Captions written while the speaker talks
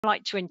I'd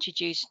like to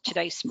introduce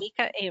today's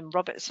speaker, Ian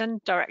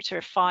Robertson, Director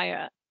of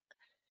Fire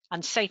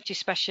and Safety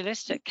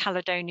Specialist at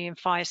Caledonian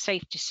Fire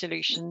Safety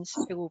Solutions,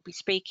 who will be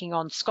speaking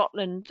on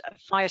Scotland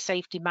Fire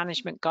Safety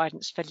Management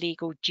Guidance for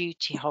Legal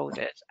Duty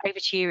Holders. Over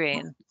to you,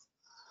 Ian.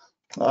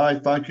 Hi,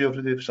 thank you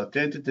everybody for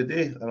attending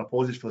today, and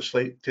apologies for the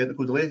slight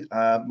technical delay.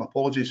 My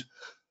apologies.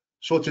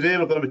 So today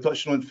we're going to be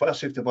touching on fire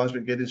safety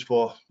management guidance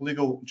for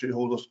legal duty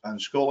holders in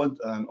Scotland,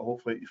 and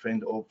hopefully you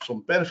find it of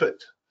some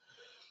benefit.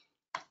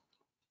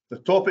 The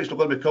topics we're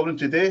going to be covering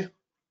today,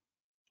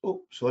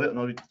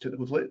 another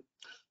technical delay,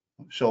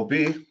 shall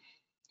be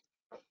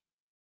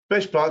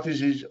best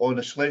practices on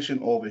the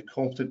selection of a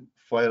competent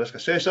fire risk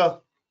assessor,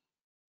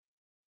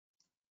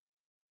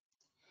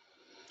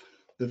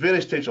 the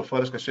various types of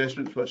fire risk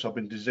assessments which have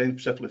been designed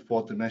specifically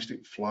for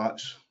domestic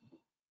flats,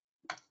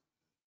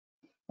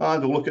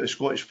 and we'll look at the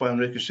Scottish Fire and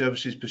Rescue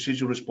Services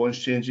procedural response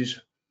changes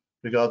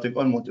regarding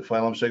unwanted fire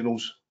alarm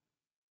signals,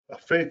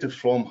 effective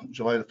from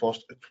July the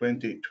 1st,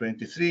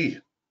 2023.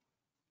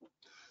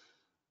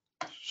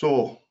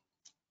 So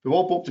we'll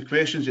open up the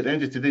questions at the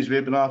end of today's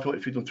webinar. If you want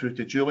to feed them through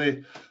to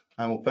Julie,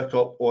 and we'll pick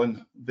up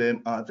on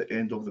them at the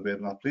end of the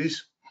webinar,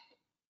 please.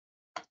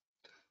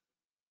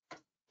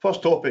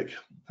 First topic,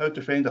 how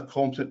to find a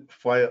competent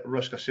fire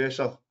risk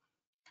assessor.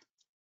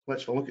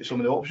 Let's have a look at some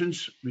of the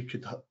options we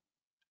could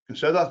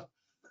consider.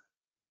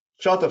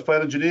 Chartered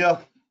fire engineer,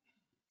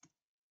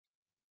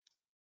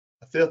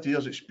 30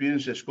 years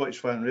experience in Scottish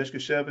Fire and Rescue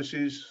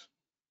Services,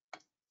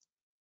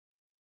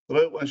 the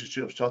Royal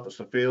Institute of Chartered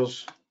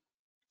Surveyors,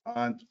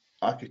 and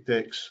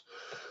architects.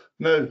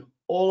 Now,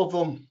 all of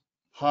them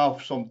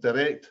have some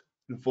direct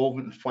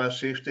involvement in fire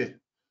safety,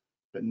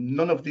 but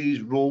none of these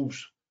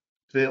roles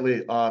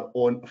directly are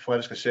on a fire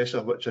risk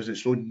assessor, which is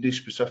its own niche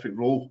specific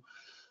role.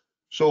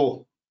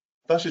 So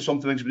this is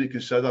something we need to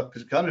consider,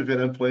 because it can be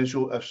very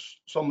influential if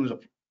someone is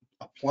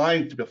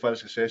applying to be a fire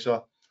risk assessor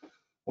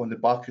on the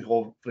back of,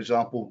 for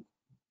example,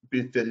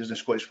 being 30 years in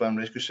Scottish Fire and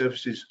Rescue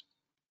Services.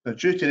 Now,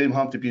 due to them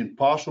having to be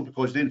impartial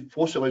because they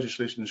enforce the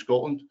legislation in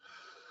Scotland,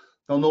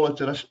 they're not allowed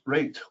to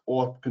write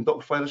or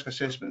conduct fire risk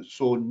assessments.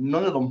 So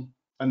none of them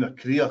in their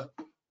career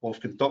will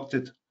have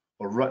conducted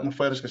or written a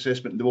fire risk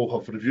assessment. They will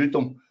have reviewed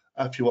them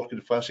if you work in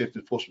the Fire Safety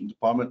Enforcement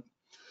Department.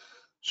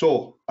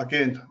 So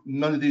again,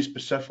 none of these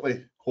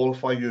specifically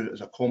qualify you as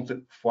a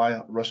competent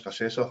fire risk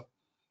assessor.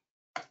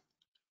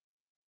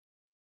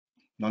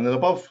 None of the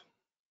above.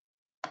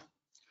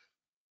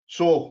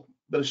 So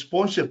the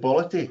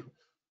responsibility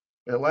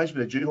lies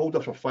with the duty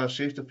holder for fire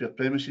safety for your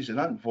premises, and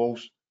that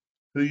involves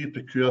who you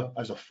procure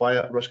as a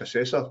fire risk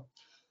assessor.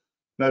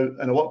 Now,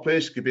 in a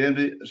workplace, it could be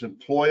anybody as an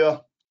employer,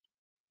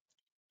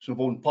 it's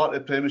involving part of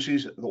the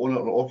premises, the owner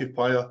or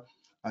occupier,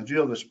 and you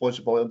have the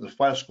responsibility of the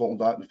Fire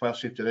Scotland Act and the Fire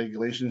Safety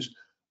Regulations.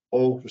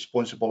 All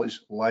responsibilities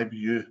lie with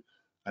you,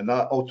 and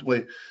that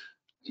ultimately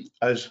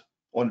is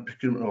on the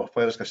procurement of a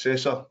fire risk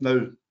assessor.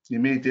 Now, you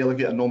may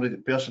delegate a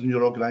nominated person in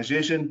your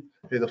organisation,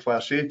 either fire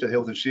safety or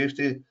health and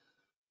safety,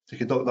 to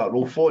conduct that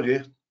role for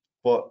you,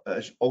 but it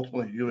is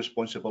ultimately your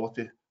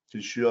responsibility to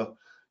ensure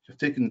you're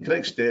taking the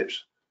correct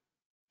steps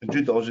and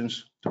due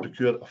diligence to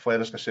procure a fire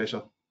risk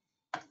assessor.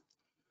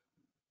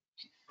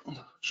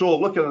 So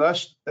looking at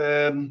this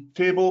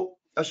table,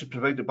 this is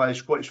provided by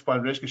Scottish Fire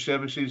and Rescue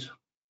Services.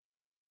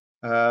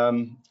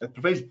 It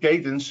provides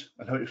guidance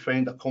on how to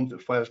find a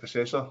competent fire risk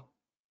assessor.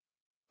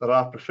 There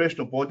are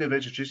professional body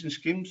registration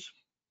schemes,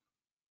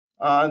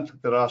 and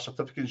there are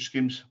certificate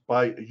schemes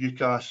by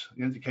UCAS,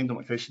 United Kingdom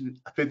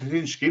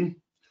Accreditation Scheme.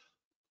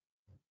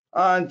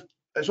 And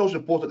it's also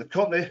important the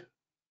company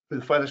who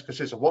the fire risk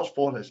assessor works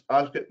for has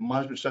adequate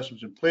management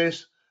systems in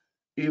place,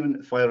 even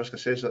if the fire risk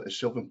assessor is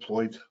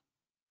self-employed.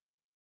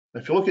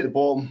 If you look at the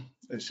bottom,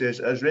 it says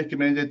it is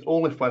recommended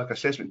only fire risk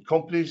assessment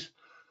companies,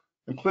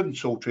 including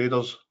sole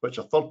traders, which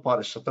are third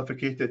party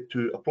certificated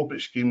to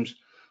appropriate schemes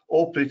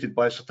operated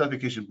by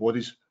certification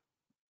bodies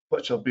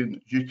which have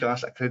been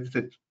UCAS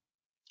accredited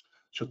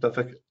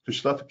to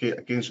certificate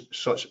against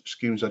such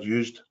schemes are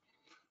used.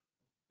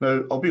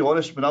 Now, I'll be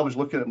honest, when I was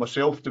looking at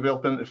myself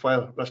developing into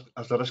fire risk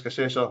as a risk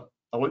assessor,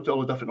 I looked at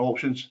all the different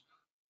options.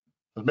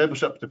 There's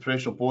membership to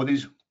professional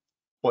bodies,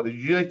 but the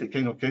United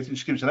Kingdom Accreditation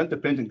Scheme is an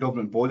independent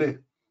government body.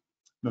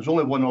 There's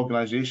only one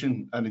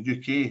organisation in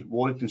the UK,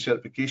 Warrington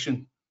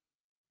Certification,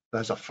 that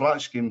has a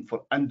flat scheme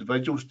for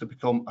individuals to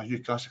become a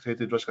UCAS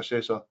accredited risk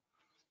assessor.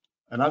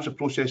 And that's a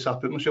process I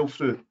put myself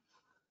through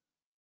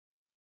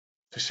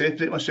to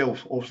separate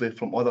myself, obviously,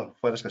 from other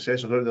fire risk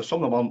assessors. There's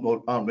some of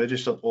them aren't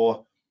registered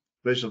or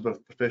registered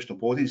with professional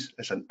bodies.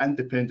 It's an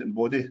independent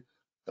body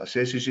that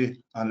assesses you,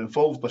 and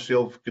involved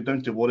myself going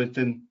down to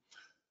Warrington,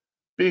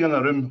 being in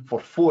a room for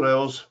 4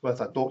 hours with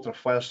a Doctor of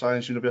Fire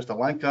Science, University of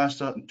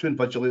Lancaster, and 2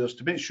 invigilators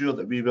to make sure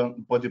that we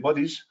weren't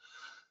buddies.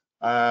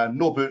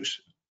 No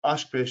books,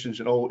 ask questions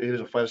in all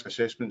areas of fire risk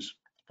assessments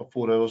for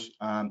 4 hours,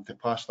 and to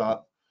pass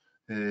that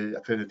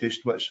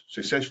accreditation, which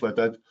successfully I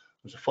did.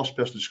 I was the first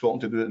person in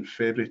Scotland to do it in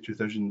February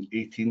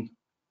 2018.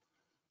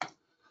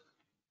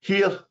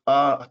 Here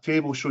are a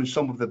table showing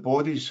some of the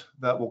bodies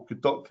that will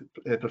conduct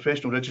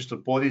professional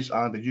registered bodies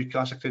and the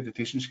UCAS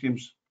accreditation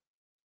schemes.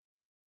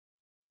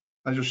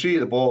 As you'll see at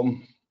the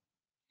bottom,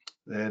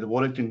 the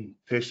Warrington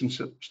Testing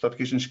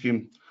Certification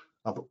Scheme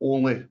are the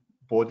only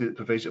body that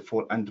provides it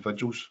for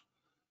individuals.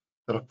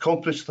 There are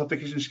company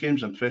certification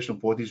schemes and professional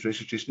bodies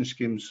registration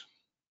schemes.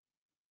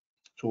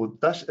 So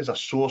this is a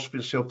source for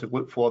yourself to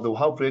look for. They'll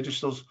have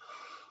registers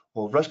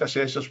of risk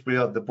assessors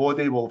where the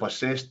body will have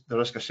assessed the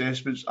risk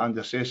assessments and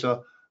the assessor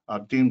are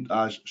deemed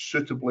as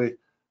suitably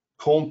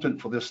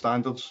competent for their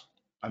standards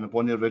and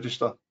upon their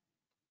register.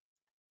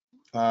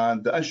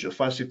 And the Institute of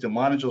Fire Safety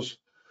Managers,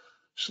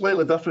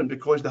 slightly different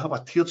because they have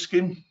a tiered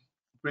scheme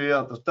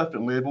where there's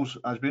different levels.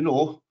 As we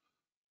know,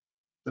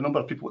 the number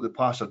of people that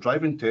pass a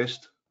driving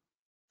test,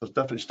 there's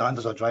different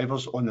standards of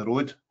drivers on the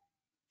road.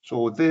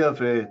 So they have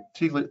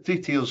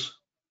three tiers,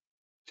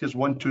 tiers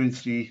 1, 2 and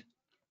 3,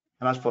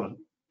 and that's for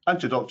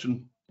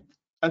introduction,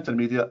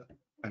 intermediate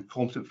and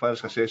competent fire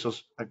risk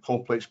assessors at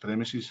complex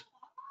premises.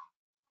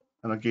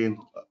 And again,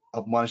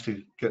 I've managed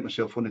to get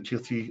myself on the tier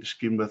 3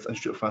 scheme with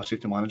Institute of Fire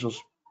Safety Managers.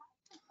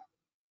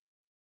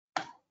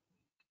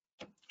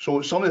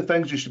 So some of the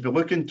things you should be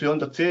looking to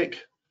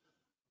undertake: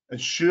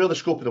 ensure the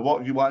scope of the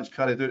work you want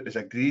carried out is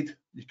agreed.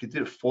 You can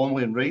do it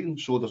formally in writing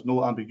so there's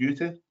no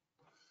ambiguity.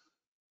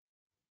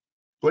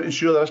 Got to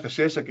ensure the risk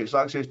assessor gets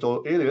access to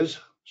all areas.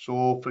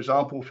 So for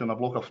example, if you're in a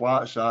block of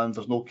flats and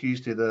there's no keys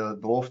to the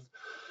loft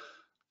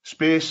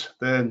space,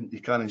 then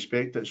you can't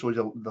inspect it. So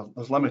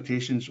there's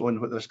limitations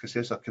on what the risk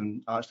assessor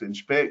can actually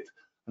inspect,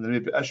 and there may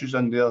be issues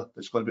in there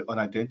that's going to be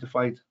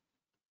unidentified.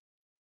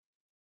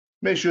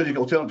 Make sure you get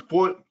alternative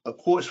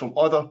quotes from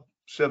other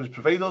service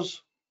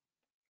providers.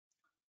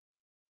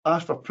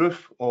 Ask for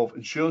proof of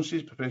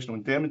insurances, professional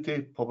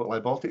indemnity, public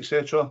liability,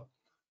 etc.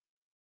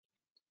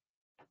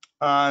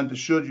 And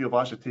ensure you have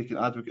actually taken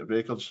adequate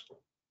records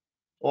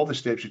of the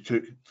steps you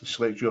took to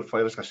select your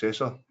fire risk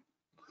assessor.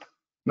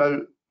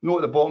 Now, note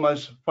at the bottom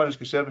is fire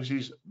risk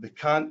services, they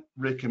can't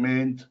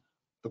recommend,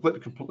 they've got to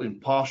be completely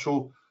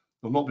impartial,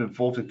 they'll not be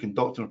involved in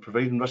conducting or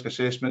providing risk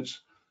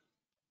assessments,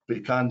 but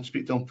you can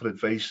speak to them for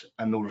advice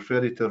and they'll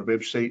refer you to their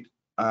website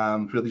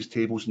where these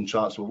tables and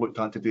charts we've looked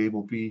at today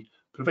will be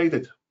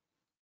provided.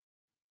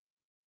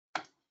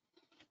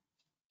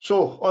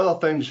 So, other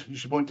things you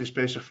should want to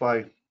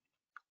specify: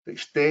 the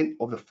extent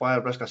of the fire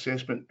risk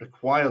assessment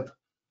required,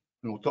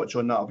 and we'll touch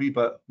on that a wee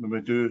bit when we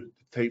do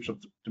the types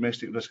of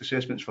domestic risk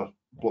assessments for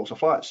blocks of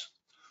flats.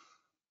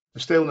 The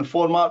style and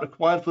format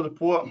required for the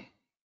report.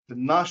 The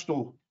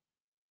national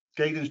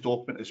guidance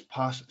document is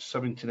PAS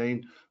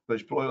 79,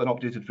 which brought out an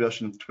updated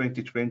version in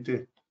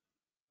 2020.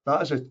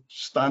 That is a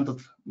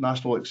standard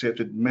national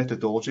accepted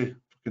methodology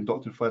for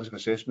conducting fire risk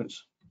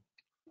assessments.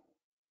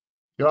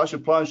 Your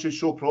action plan should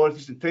show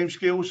priorities and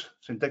timescales.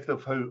 It's indicative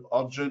of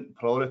how urgent,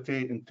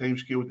 priority and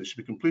timescale that should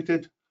be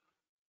completed.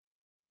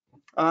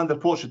 And the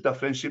report should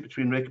differentiate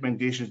between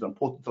recommendations that are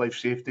important to life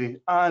safety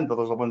and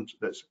others are ones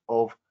that's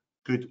of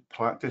good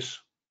practice.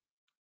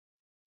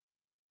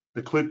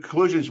 The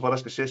conclusions of a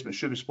risk assessment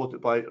should be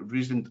supported by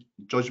reasoned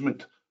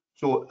judgment.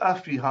 So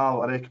if you have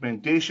a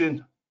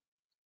recommendation,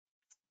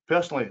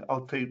 personally,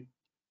 I'll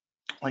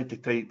like to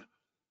type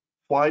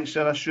why it's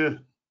an issue,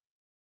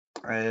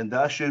 and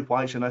the issue,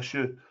 why it's an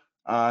issue,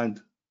 and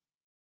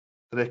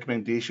the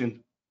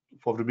recommendation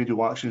for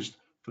remedial actions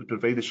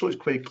provided. So it's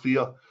quite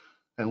clear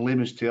in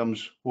layman's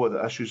terms what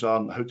the issues are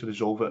and how to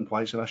resolve it and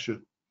why it's an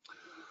issue.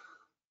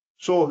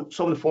 So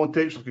some of the following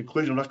types of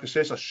conclusion risk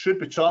assessor should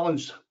be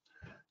challenged.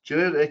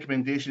 Generic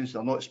recommendations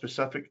are not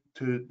specific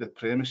to the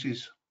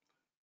premises.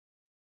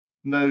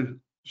 Now,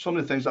 some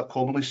of the things I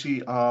commonly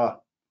see are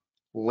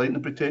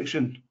lightning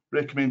protection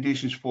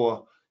recommendations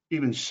for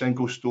even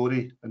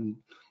single-story and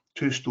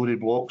two-story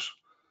blocks,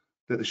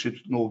 that they should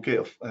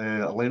get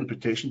a lightning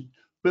protection.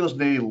 Where there's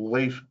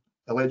no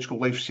electrical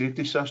life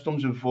safety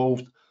systems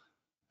involved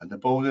in the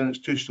building, it's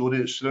two-story,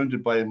 it's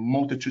surrounded by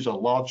multitudes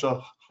of larger,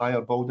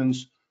 higher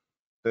buildings,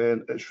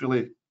 then it's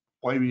really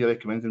why we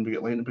recommending we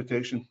get lightning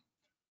protection.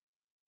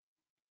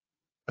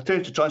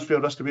 Attempt to transfer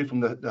risk away from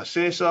the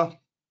assessor,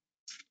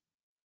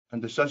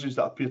 and decisions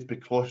that appear to be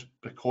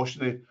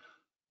precautionary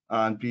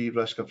and be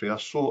risk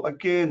averse. So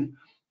again,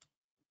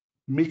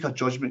 make a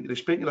judgment. You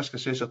expect your risk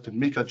assessor to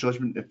make a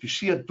judgment. If you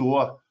see a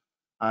door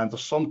and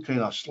there's some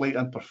kind of slight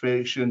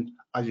imperfection,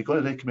 are you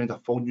going to recommend a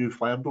full new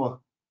fire door?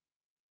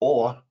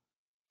 Or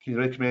can you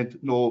recommend,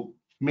 no,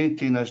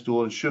 maintain this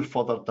door, ensure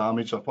further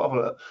damage or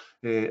whatever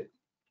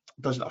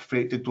doesn't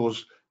affect the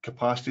door's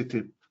capacity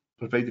to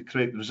provide the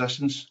correct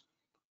resistance?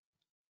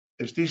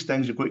 It's these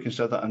things you've got to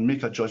consider and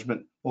make a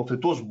judgment. Well, if the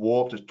door's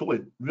warped, it's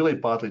totally really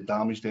badly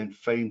damaged, then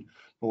fine.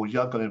 Well,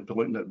 you're going to be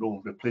looking at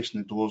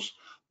replacing the doors.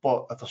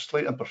 But if there's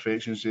slight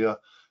imperfections there,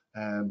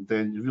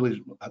 then you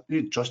really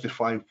need to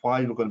justify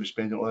why you're going to be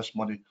spending all this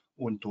money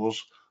on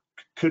doors.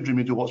 Could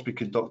remedial works be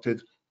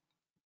conducted?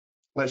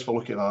 Let's have a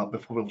look at that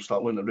before we'll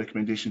start looking at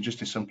recommendations just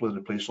to simply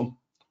replace them.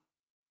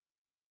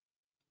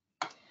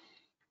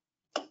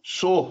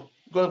 So,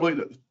 we're going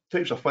to look at the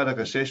types of fire risk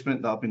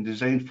assessment that have been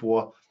designed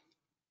for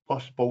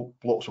possible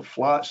blocks of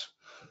flats.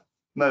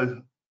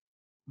 Now,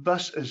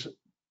 this is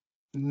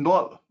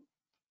not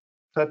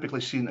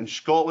typically seen in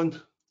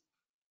Scotland.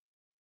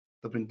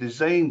 They've been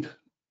designed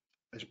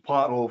as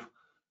part of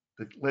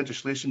the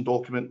legislation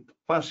document,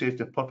 Fire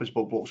Safety and Purpose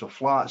Built Blocks of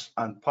Flats,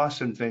 and Pass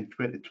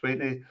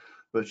 79/2020,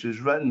 which is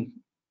written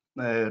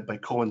by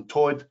Colin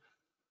Todd,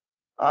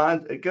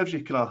 and it gives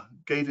you kind of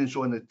guidance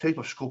on the type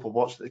of scope of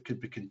works that could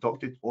be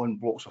conducted on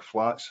blocks of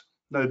flats.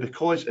 Now,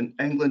 because in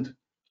England,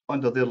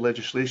 under their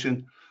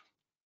legislation,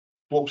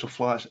 blocks of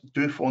flats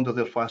do fall under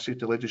their fire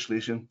safety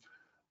legislation,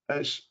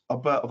 it's a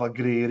bit of a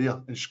grey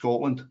area in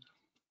Scotland.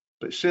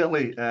 But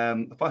certainly,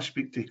 if I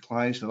speak to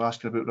clients and they're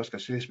asking about risk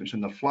assessments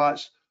in their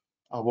flats,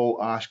 I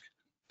will ask,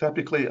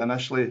 typically,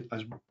 initially,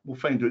 as we'll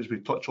find out as we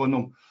touch on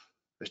them,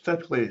 it's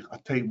typically a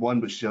type 1,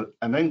 which is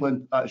in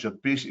England, that is your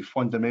basic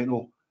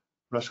fundamental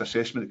risk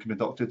assessment that can be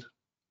conducted,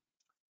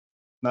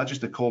 not just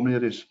the common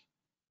areas.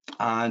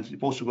 And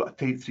you've also got a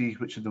type 3,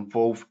 which would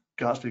involve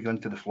gas to go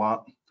into the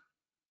flat.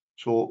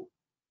 So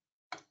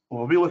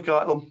we'll relook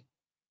at them.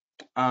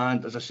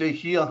 And as I say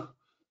here,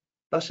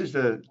 this is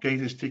the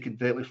guidance taken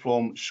directly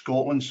from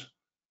Scotland's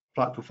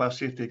practical fire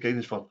safety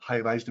guidance for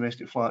high-rise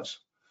domestic flats.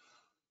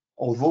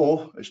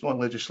 Although it's not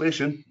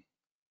legislation,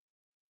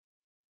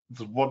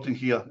 the wording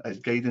here is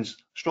guidance.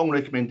 Strong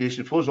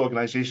recommendation for those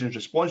organisations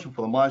responsible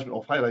for the management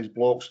of high-rise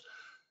blocks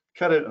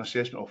carry out an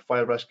assessment of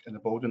fire risk in the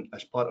building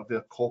as part of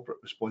their corporate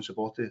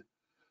responsibility.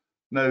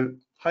 Now,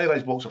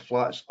 high-rise blocks of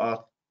flats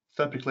are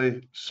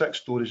typically 6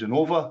 stories and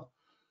over.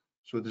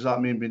 So does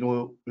that mean we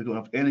know we don't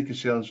have any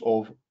concerns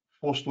of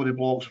 4-storey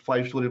blocks,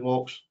 5-storey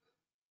blocks?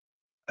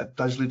 It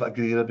does leave that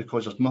grey area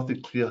because there's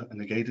nothing clear in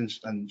the guidance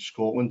in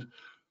Scotland.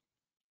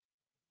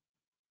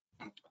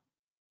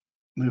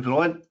 Moving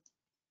on,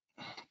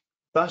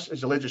 this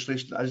is the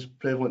legislation that is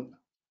prevalent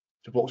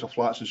to blocks of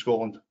flats in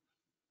Scotland.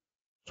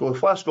 So the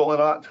Flat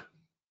Scotland Act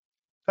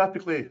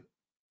typically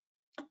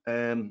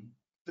doesn't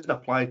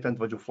apply to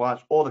individual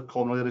flats or the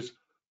common areas,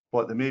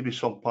 but there may be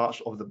some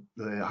parts of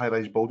the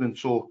high-rise building.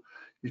 So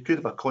you could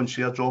have a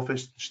concierge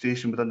office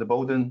station within the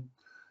building.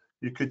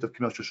 You could have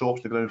commercial shops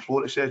on the ground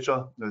floor,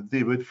 etc. Now,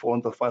 they would fall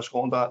under the Fire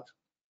Scotland Act.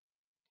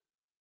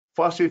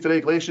 Fire safety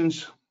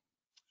regulations.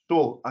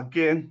 So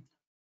again,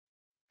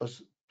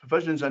 there's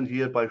provisions in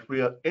here by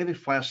where any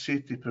fire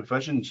safety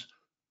provisions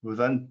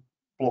within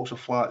blocks of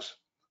flats,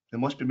 they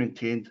must be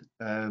maintained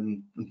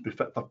and be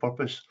fit for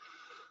purpose.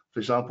 For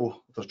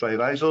example, if there's dry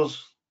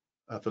risers,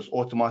 if there's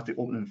automatic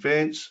opening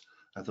vents,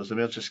 if there's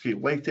emergency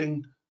escape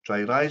lighting,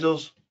 dry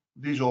risers,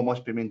 these all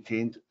must be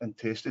maintained and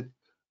tested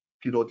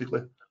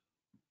periodically.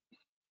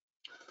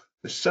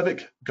 The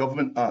Civic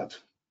Government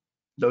Act.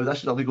 Now, this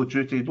is a legal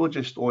duty, not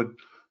just on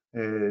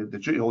the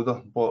duty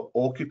holder, but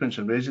occupants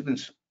and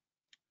residents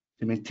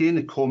to maintain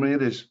the common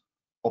areas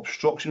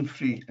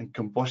obstruction-free and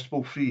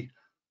combustible-free.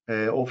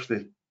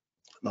 Obviously,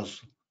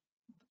 there's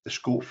the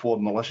scope for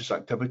malicious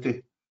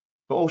activity,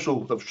 but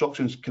also the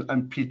obstructions can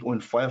impede on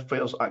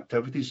firefighters'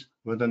 activities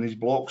within these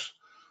blocks.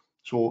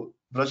 So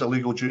there is a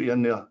legal duty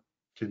in there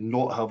to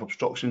not have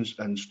obstructions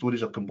and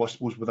storage of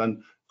combustibles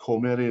within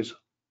common areas.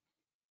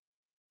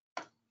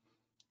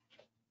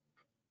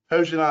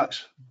 Housing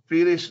Acts,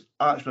 various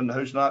acts within the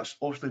Housing Acts,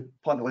 obviously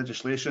part of the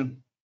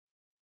legislation.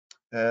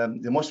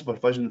 They must have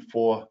provision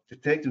for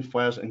detecting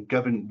fires and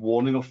giving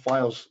warning of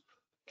fires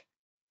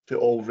to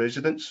all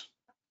residents.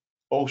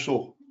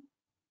 Also,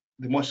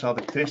 they must have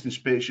a test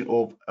inspection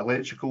of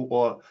electrical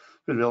or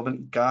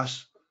relevant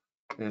gas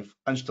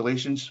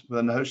installations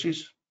within the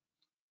houses.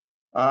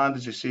 And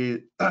as you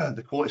say,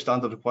 the quality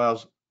standard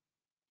requires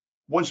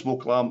 1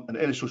 smoke alarm in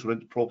any social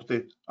rented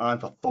property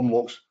and for thumb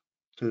locks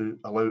to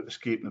allow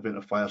escape in the event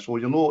of fire. So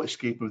you're not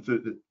escaping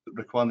without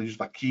requiring the use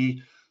of a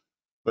key,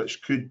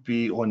 which could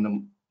be on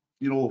them,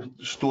 you know,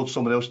 stored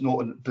somewhere else,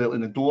 not directly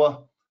in the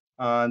door.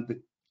 And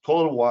the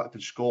Tolerable Act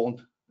in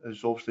Scotland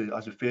is obviously,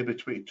 as of February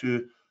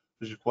 22,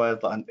 is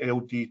required that an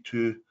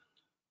LD2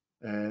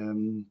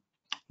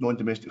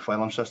 non-domestic fire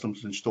alarm system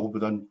is installed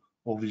within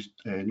all these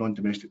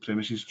domestic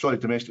premises.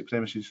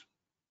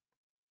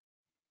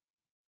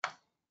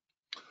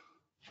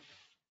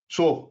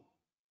 So,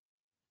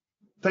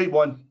 type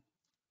 1,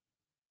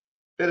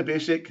 very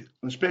basic,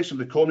 inspection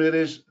of the common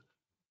areas,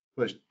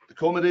 which the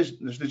common areas,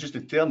 it's not just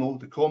internal,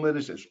 the common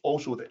areas, it's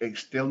also the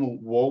external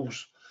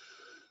walls.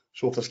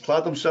 So if there's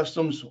cladding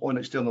systems on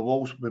external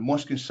walls, we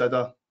must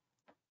consider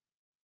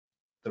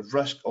the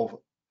risk of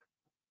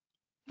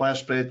fire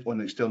spread on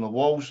the external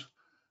walls.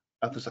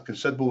 If there's a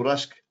considerable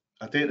risk,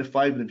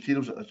 identify the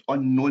materials as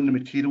unknown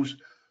materials,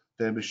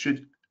 then we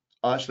should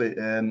actually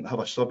have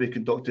a survey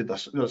conducted.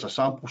 There's a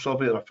sample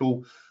survey or a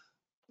full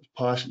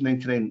past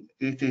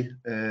 1980,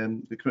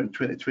 they came out in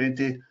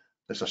 2020.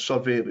 There's a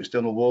survey of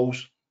external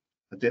walls,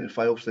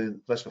 identify obviously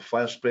the risk of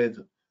fire spread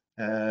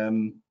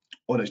on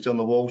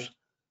external walls.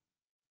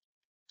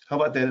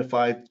 Have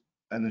identified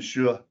and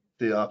ensure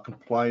they are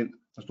compliant.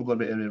 There's not going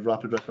to be any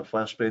rapid risk of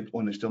fire spread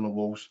on external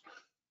walls.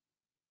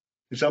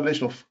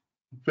 Examination of,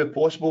 where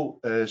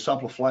possible,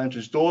 sample of fly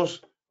entrance doors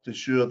to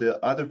ensure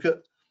they're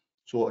adequate.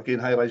 So again,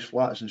 high-rise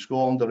flats in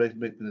Scotland are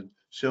recommending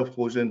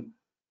self-closing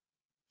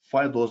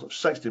fire doors of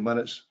 60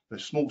 minutes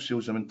with smoke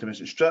seals and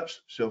intermittent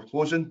strips,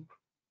 self-closing.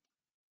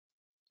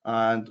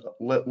 and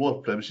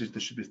lower premises,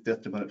 there should be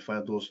 30-minute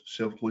fire doors,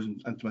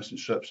 self-closing intermittent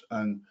strips,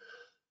 and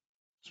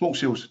smoke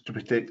seals to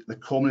protect the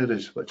common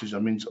areas, which is a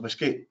means of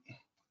escape.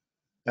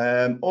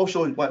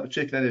 Also, you want to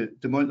check any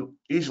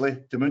easily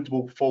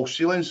demountable false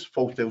ceilings,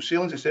 false tile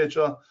ceilings,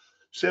 etc.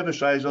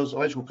 Service risers,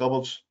 electrical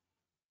cupboards,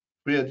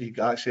 where you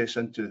get access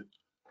into.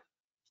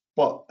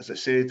 But as I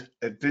said,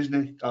 it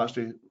doesn't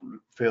actually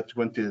refer to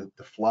go into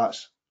the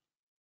flats.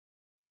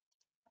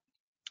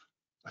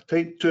 A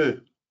type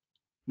 2.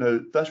 Now,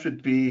 this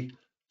would be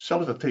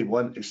similar to type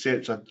 1,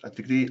 except a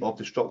degree of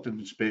destructive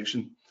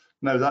inspection.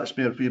 Now, that's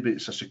maybe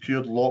it's a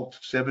secured,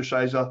 locked service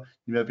riser.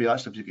 You may be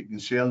asked if you get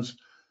concerns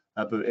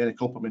about any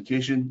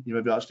compartmentation. You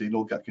may be asked to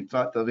get a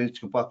contractor arranged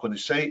to come back on the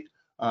site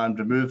and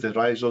remove the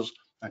risers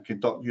and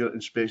conduct your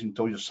inspection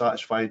until you're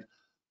satisfied.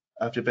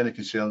 If you have any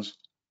concerns,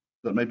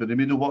 there might be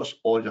remedial works,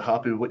 or you're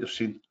happy with what you've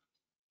seen.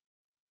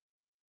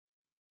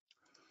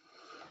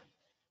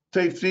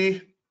 Type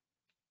 3.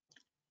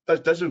 This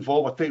does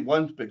involve a type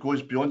 1, but it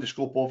goes beyond the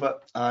scope of it,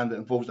 and it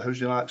involves the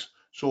Housing Acts.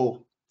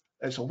 So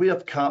it's a way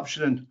of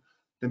capturing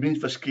the means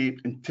of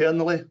escape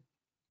internally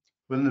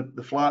within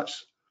the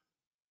flats.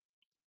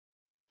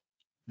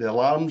 The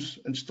alarms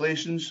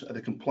installations are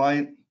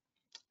compliant,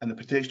 and the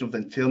protection of the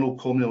internal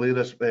communal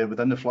areas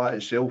within the flat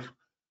itself.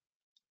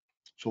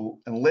 So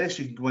unless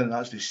you can go in and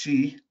actually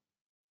see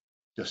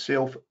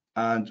yourself,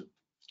 and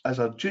as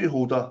a duty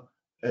holder,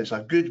 it's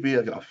a good way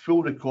to get a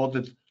full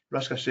recorded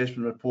risk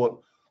assessment report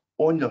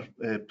on your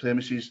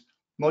premises,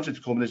 not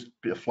just commons,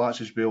 but your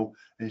flats as well.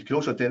 And you can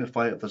also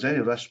identify if there's any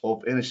risk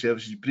of any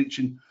services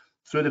breaching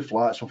through the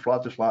flats, from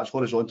flat to flats,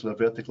 horizontally or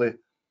vertically,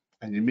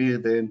 and you may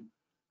then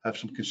have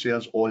some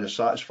concerns or you're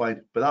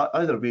satisfied. But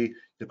either way,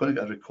 you're going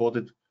to get a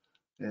recorded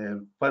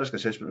fire risk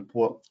assessment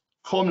report,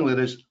 common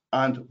areas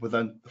and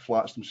within the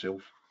flats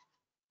themselves.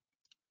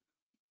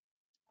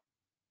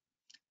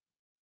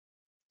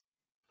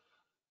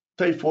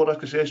 Type 4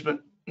 risk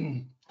assessment,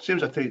 same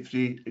as a type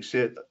 3,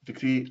 except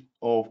degree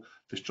of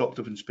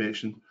destructive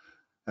inspection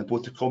in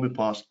both the common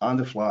parts and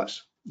the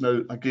flats.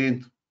 Now,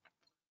 again,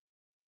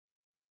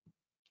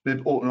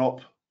 maybe open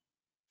up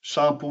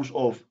samples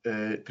of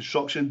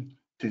construction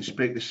to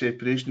inspect the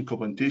separation and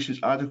compartmentation is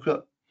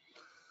adequate.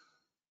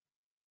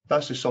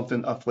 This is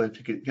something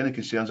if you get any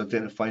concerns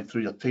identified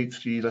through your type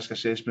 3 risk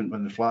assessment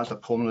when the flats are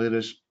common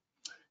areas,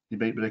 you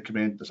might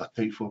recommend there's a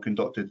type 4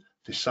 conducted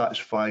to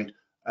satisfy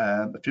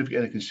if you've got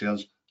any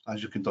concerns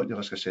as you conduct your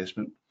risk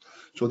assessment.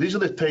 So these are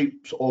the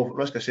types of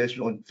risk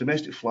assessment on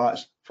domestic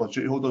flats for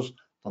duty holders.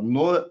 They're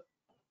not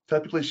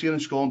typically seen in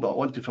Scotland, but I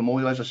want to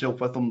familiarise yourself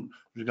with them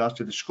with regards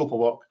to the scope of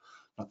work.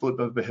 I thought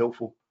it would be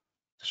helpful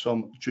to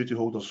some duty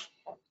holders.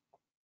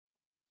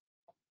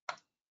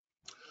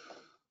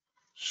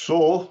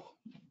 So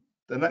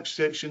the next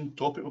section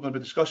topic we're going to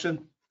be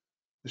discussing,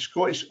 the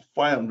Scottish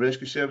Fire and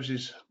Rescue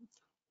Services,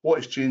 what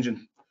is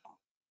changing.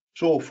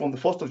 So from the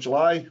 1st of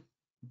July,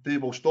 they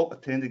will stop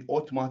attending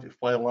automatic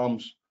fire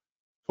alarms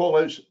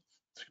call-outs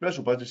to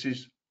commercial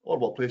businesses or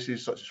workplaces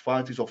such as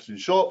factories, offices and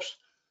shops,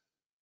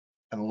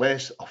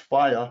 unless a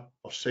fire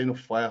or sign of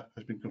fire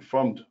has been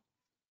confirmed.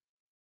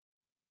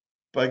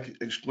 Big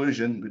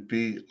exclusion would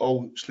be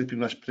all sleeping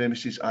risk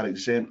premises are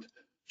exempt.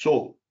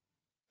 So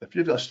if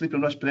you've got a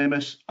sleeping risk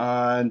premise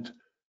and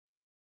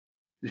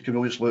you can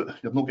always look,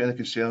 you've not got any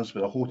concerns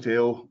with a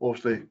hotel,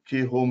 obviously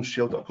care homes,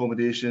 shelter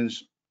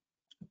accommodations,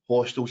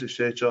 hostels,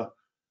 etc.,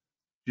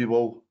 you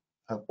will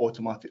have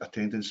automatic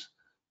attendance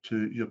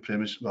to your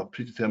premise, well,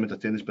 predetermined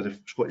attendance by the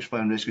Scottish Fire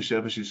and Rescue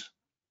Services.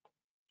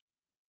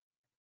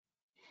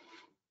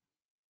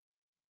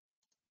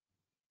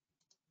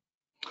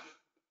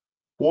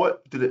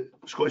 What did the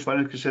Scottish Fire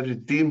and Rescue Services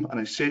deem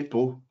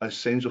unacceptable as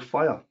signs of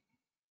fire?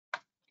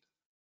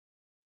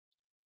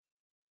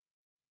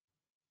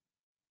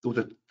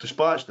 They'll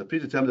dispatch the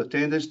predetermined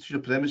attendance to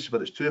your premises,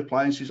 whether it's 2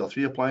 appliances or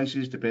 3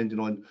 appliances,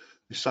 depending on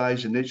the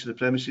size and nature of the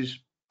premises.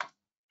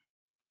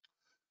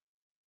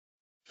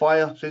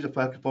 Fire, signs of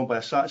fire confirmed by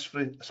a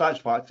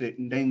satisfactory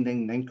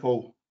 999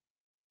 call.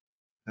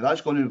 And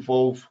that's going to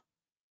involve,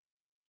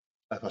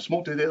 if a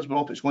smoke detector's been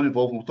off, it's going to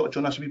involve, and we'll touch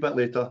on this a wee bit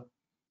later,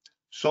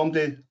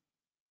 somebody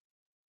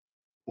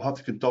will have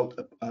to conduct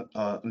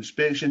an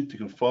inspection to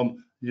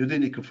confirm, you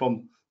don't need to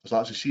confirm there's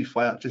actually see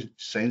fire, just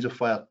signs of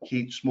fire,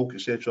 heat, smoke,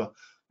 etc.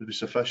 would be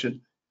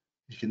sufficient.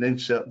 You can then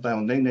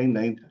dial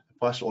 999 and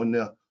pass it on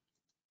there.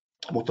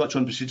 We'll touch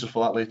on procedures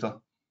for that later.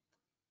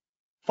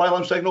 Fire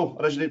alarm signal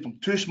originates from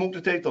 2 smoke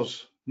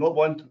detectors, not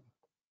 1.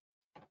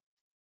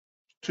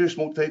 2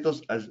 smoke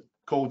detectors is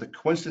called the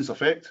coincidence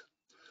effect.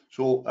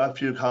 So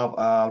if you have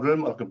a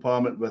room or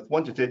compartment with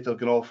 1 detector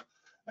going off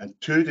and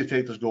 2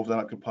 detectors go off within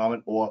that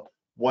compartment, or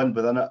 1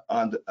 within it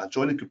and a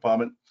adjoining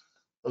compartment,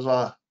 there's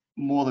a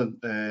more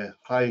than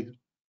high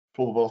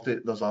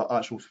probability there's an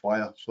actual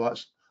fire. So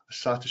that's a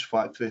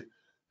satisfactory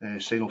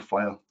sign of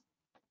fire.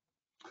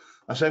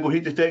 A single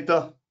heat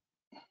detector,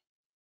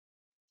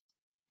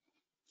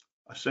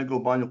 a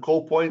single manual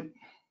call point,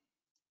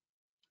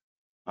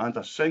 and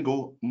a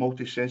single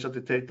multi-sensor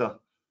detector,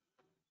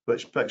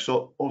 which picks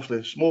up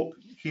obviously smoke,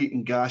 heat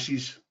and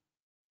gases.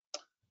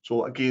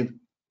 So again,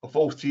 If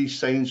all three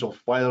signs of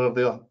fire are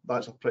there,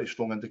 that's a pretty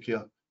strong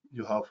indicator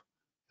you have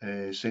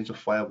signs of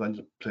fire within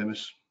the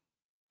premise.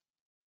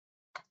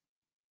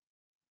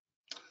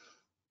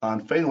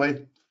 And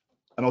finally,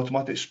 an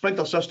automatic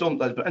sprinkler system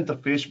that's been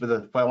interfaced with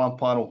the fire alarm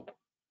panel,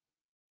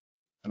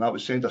 and that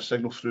would send a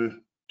signal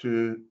through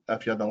to,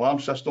 if you had an alarm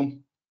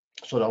system,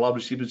 so the alarm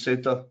receiving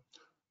centre,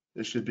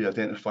 it should be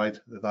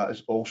identified that that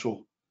is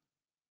also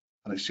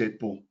an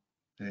acceptable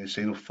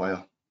sign of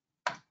fire.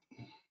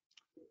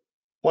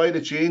 Why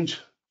the change?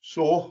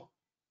 So,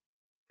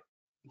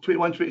 in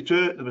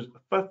 21-22, there was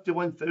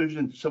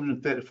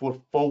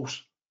 51,734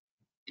 false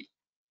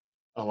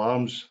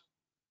alarms,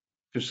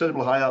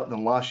 considerably higher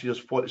than last year's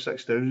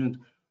 46,000.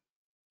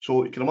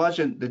 So you can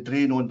imagine the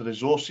drain on the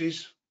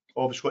resources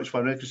of the Scottish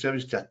Fire and Rescue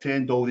Service to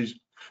attend all these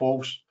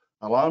false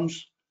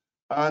alarms,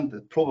 and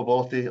the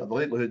probability or the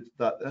likelihood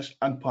that this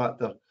impact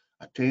their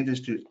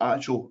attendance to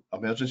actual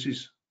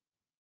emergencies.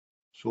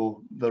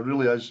 So there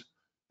really is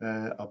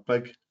a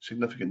big,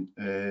 significant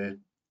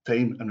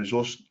time and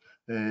resource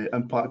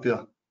impact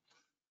there.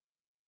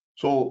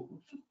 So,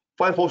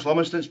 fire false alarm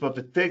incidents where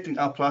detecting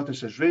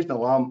apparatus has raised an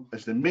alarm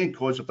is the main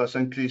cause of this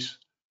increase.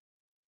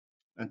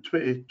 In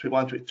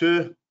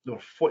 2021-22, there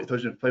were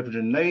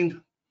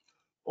 40,509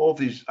 of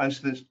these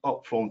incidents,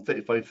 up from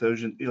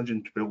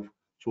 35,812,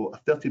 so a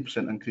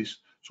 13% increase.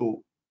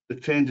 So the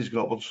trend is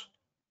going upwards.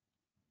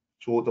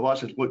 So they've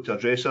actually looked to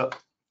address it.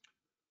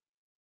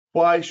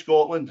 Why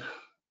Scotland?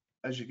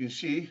 As you can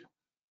see,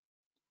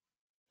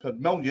 per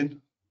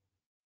million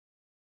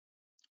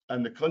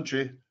in the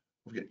country,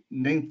 we've got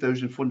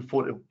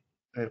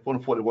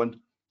 9,441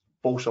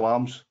 false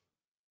alarms,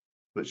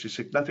 which is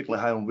significantly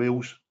higher in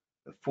Wales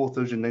at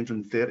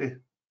 4,930.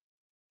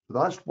 So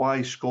that's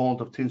why Scotland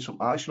have taken some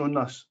action on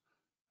this.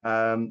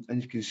 And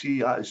you can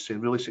see that is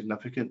really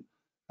significant.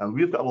 And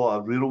we've got a lot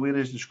of rural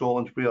areas in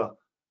Scotland where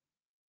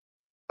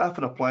if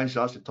an appliance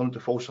has to turn to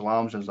false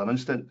alarms as an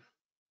incident,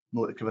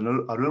 it could be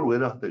a rural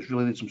area that's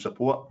really needs some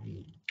support,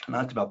 and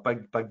that could be a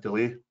big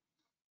delay.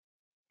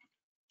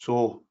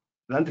 So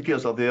the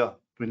indicators are there.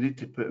 We need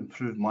to put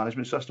improved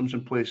management systems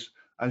in place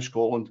in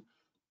Scotland,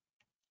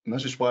 and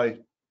this is why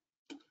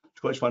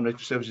Scottish Fire and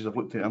Rescue Services have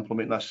looked to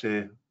implement this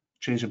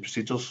change in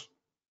procedures.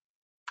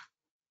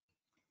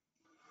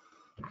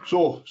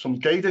 So some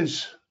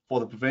guidance for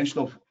the prevention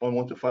of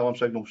unwanted fire alarm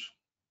signals.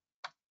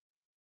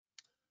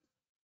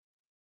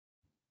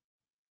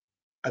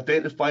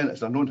 Identifying that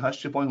there's a known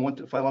history of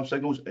unwanted fire alarm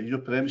signals at your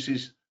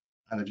premises,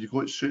 and if you've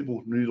got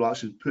suitable remedial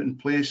actions put in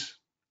place.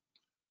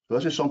 So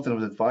this is something I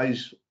would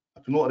advise,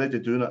 if you're not already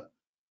doing it,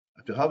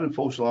 if you're having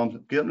false alarms,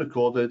 get them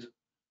recorded,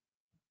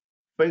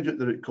 find out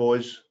the root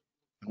cause,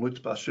 and look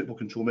to put a suitable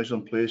control measure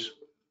in place.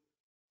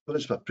 Whether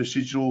it's for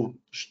procedural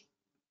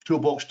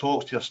toolbox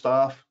talks to your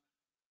staff,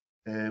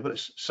 whether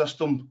it's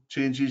system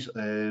changes,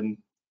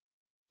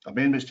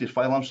 amendments to your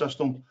fire alarm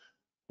system,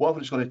 whatever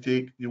it's going to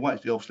take, you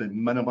want to obviously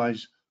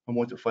minimise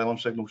unwanted fire alarm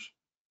signals.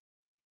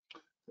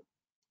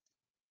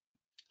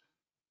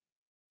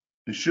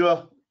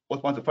 Ensure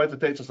automatic fire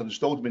detectors are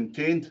installed and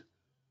maintained.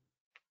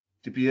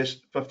 DBS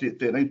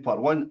 5839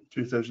 Part 1,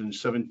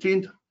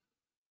 2017.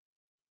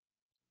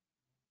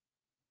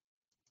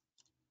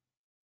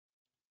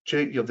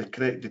 Check you have the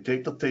correct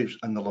detector types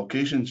and the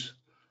locations.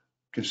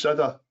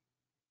 Consider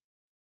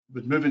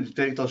with moving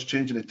detectors,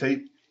 changing the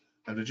type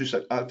and reduce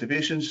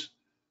activations.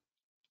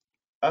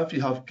 If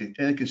you have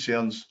any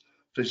concerns,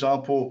 for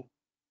example,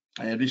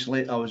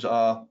 recently I was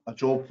at a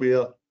job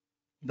where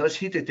there's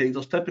heat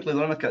detectors, typically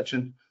they're in a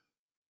kitchen,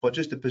 but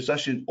just the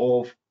position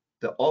of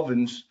the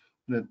ovens,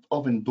 when the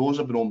oven doors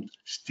have been opened,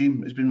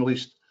 steam has been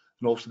released,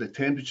 and also the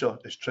temperature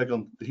is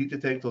triggering the heat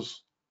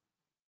detectors.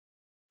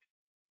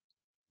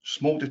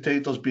 Smoke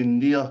detectors being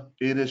near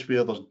areas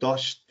where there's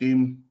dust,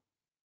 steam,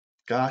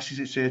 gases,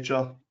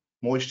 etc.,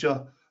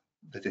 moisture,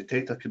 the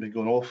detector can be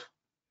going off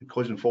and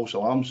causing false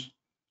alarms.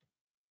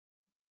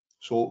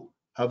 So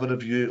have a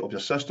review of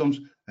your systems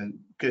and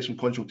get some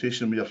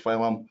consultation with your fire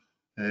alarm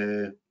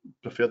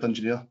preferred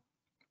engineer.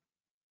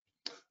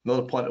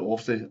 Another point that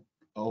obviously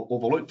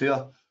overlooked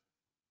there,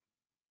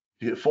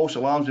 you get false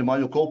alarms and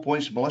manual call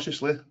points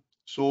maliciously.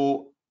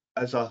 So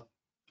as a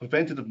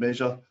preventative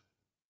measure,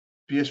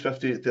 BS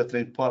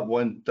 5839 Part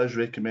 1 does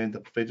recommend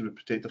that provided with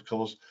protective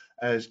covers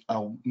as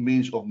a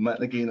means of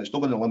mitigating. It's not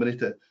going to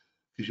eliminate it.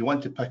 If you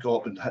want to pick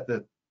up and hit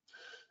the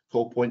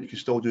call point, you can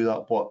still do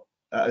that, but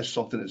it is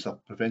something that's a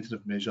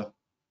preventative measure.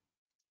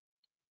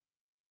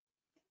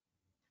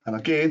 And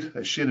again,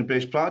 it's sharing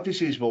best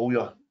practices with all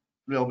your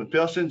relevant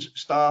persons,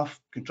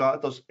 staff,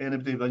 contractors,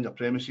 anybody within your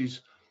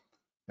premises.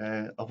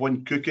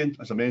 Avoiding cooking,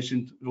 as I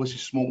mentioned,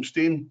 releases smoke and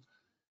steam,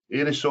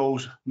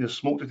 aerosols near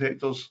smoke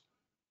detectors.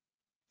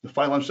 The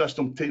fire alarm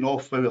system taken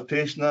off while you're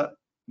testing it,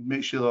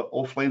 make sure they're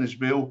offline as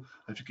well,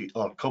 if you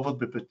are covered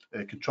with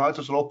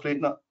contractors are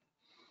operating it.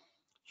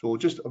 So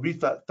just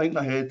read that, think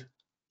ahead,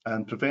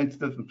 and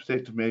preventative and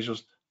protective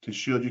measures to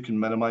ensure you can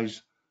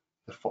minimise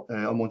the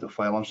unwanted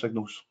fire alarm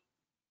signals.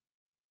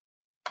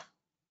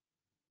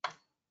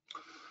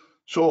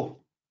 So,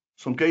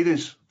 some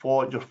guidance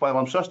for your fire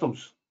alarm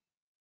systems.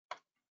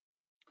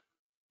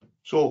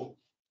 So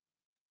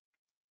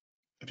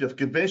if you have a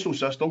conventional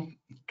system,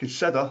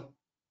 consider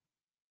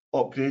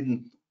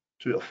upgrading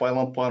to a fire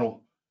alarm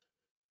panel,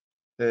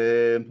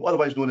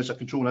 otherwise known as a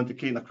control and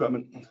indicating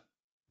equipment,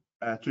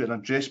 to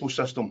an addressable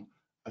system,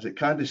 as it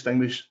can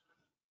distinguish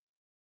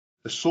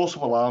the source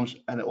of alarms,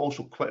 and it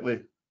also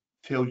quickly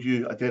tells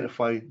you,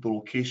 identify the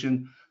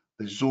location,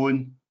 the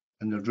zone,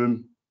 and the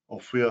room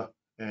of where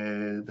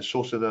the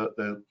source of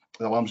the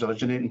alarms are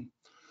originating.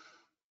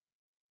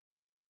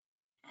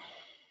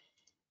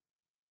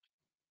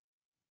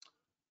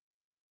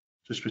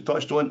 So as we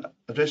touched on,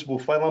 addressable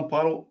fire alarm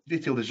panel,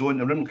 detail the zone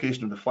and room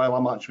location of the fire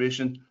alarm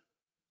actuation,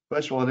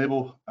 which will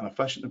enable an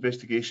efficient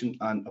investigation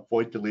and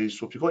avoid delays.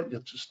 So if you've got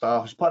your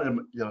staff, as part of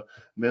your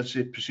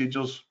emergency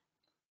procedures,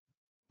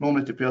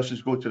 nominated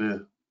persons go to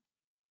the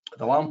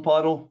alarm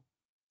panel,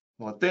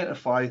 will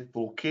identify the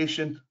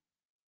location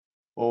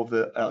of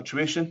the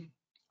actuation,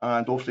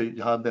 and obviously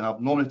you then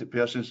have nominated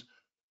persons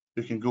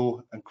who can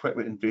go and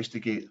quickly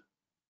investigate.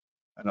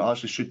 And it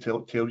actually should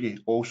tell you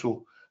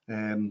also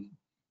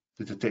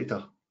the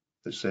detector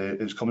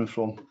it's coming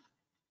from.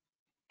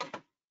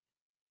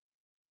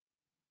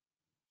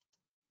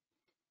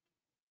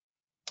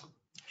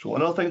 So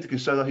another thing to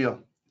consider here,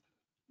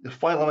 the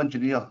fire alarm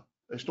engineer,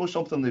 it's not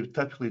something they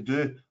typically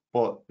do,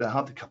 but they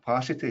have the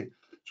capacity.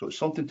 So it's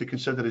something to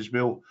consider as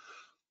well.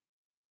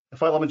 The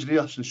fire alarm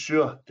engineer should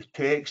ensure the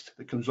text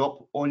that comes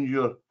up on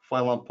your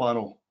fire alarm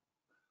panel,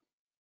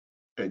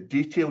 it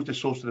details the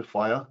source of the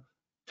fire,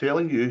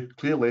 telling you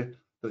clearly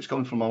that it's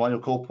coming from a manual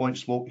call point,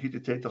 smoke, heat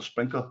detector,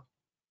 sprinkler.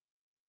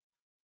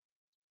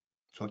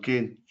 So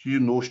again, you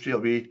know straight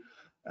away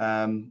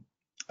at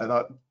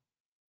that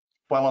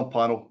fire alarm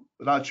panel,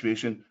 an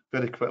actuation,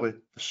 very quickly,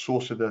 the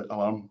source of the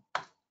alarm.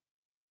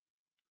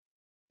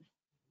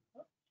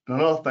 And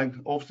another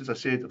thing, obviously, as I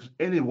said, if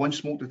any one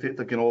smoke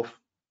detector going off,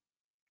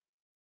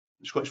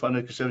 the Scottish Fire and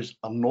Rescue Service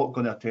are not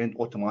going to attend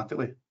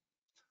automatically.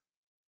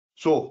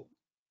 So,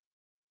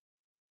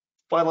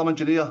 fire alarm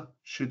engineer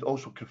should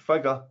also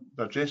configure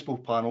the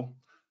addressable panel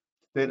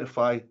to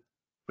identify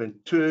when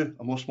two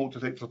or more smoke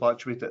detectors have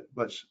actuated,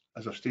 which,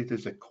 as I've stated,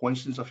 is the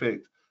coincidence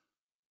effect.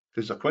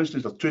 Because a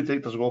coincidence of two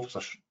detectors go off is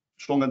a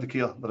strong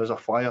indicator there is a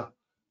fire.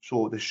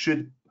 So they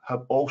should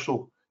have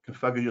also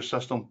configured your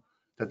system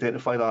to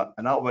identify that.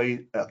 And that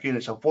way, again,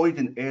 it's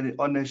avoiding any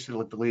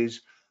unnecessary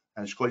delays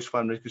and Scottish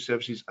Fire and Rescue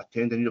Services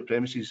attending your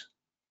premises.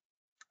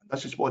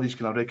 This is what these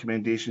kind of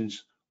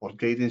recommendations or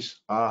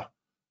guidance are.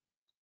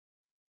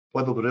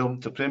 Whether they're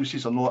relevant to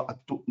premises or not, I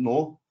don't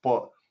know,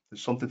 but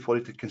it's something for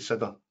you to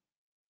consider.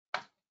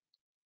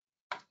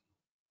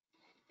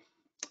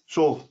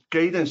 So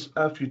guidance,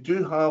 if you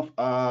do have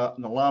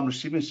an alarm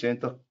receiving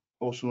centre,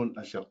 also known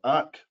as your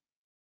ARC,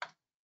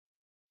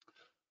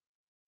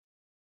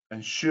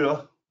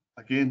 ensure,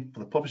 again, for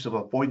the purpose of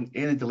avoiding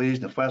any delays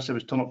in the fire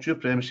service turn up to your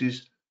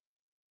premises,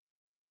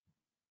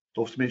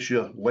 to also make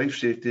sure life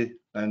safety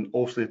and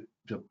obviously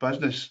your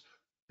business,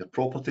 your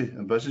property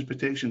and business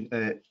protection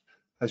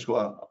has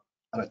got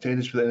an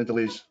attendance without any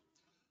delays.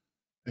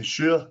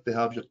 Ensure they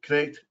have your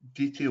correct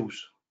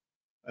details,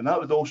 and that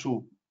would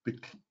also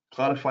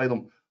clarify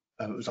them.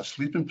 If it was a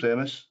sleeping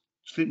premise,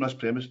 sleeping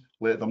premise,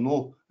 let them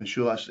know.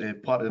 Ensure that's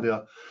part of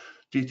their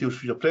details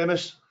for your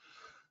premise,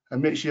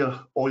 and make sure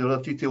all your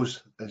other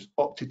details is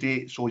up to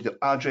date. So your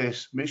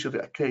address, make sure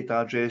that a correct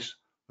address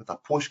with a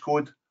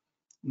postcode,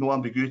 no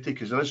ambiguity,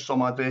 because there is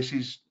some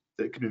addresses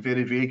that can be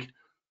very vague.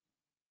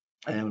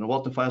 When I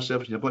worked in fire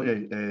service, and you're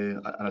going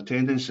to an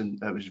attendance, and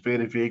it was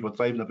very vague. We're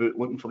driving about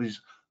looking for these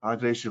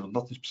addresses with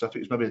nothing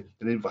specific. It's maybe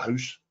the name of a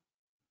house.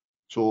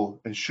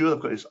 So ensure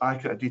they've got as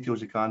accurate details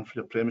as you can for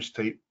your premise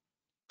type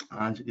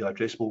and your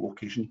addressable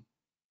location.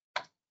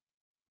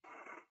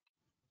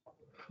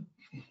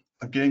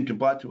 Again, going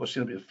back to what we're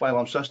saying about the fire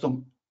alarm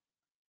system,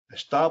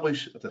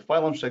 establish if the fire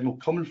alarm signal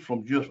coming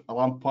from your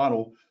alarm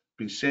panel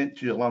being sent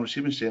to your alarm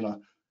receiving centre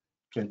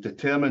can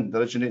determine the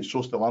originating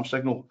source of the alarm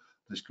signal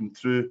that's coming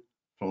through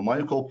from a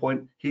manual call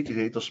point, heat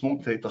detector, smoke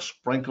detector,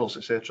 sprinklers,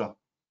 etc.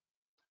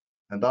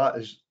 And that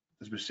is,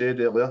 as we said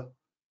earlier,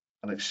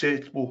 an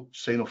acceptable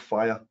sign of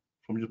fire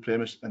from your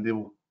premise, and they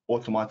will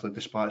automatically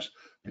dispatch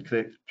the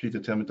correct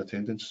predetermined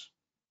attendance.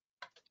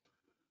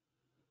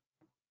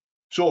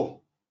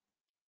 So,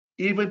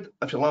 even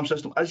if your alarm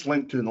system is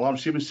linked to an alarm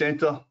receiving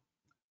centre,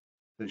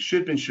 it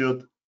should be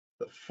ensured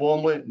that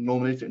formally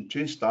nominated and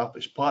trained staff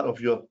as part of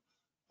your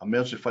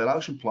emergency fire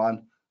action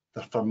plan,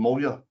 they're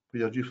familiar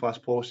with your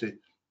UFAS policy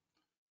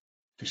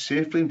to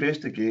safely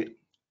investigate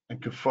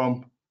and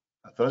confirm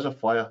if there is a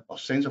fire or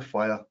signs of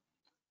fire,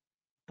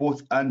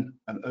 both in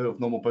and out of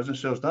normal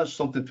business hours. That's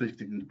something for you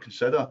to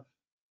consider.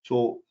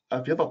 So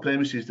if you have a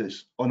premises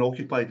that's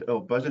unoccupied out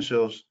of business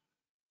hours,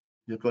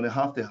 you're going to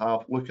have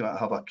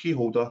have a key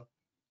holder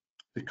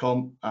to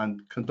come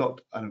and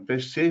conduct an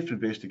safe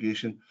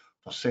investigation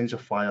for signs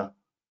of fire.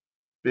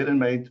 Bear in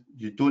mind,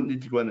 you don't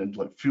need to go in and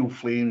like fuel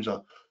flames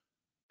or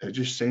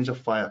just signs of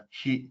fire,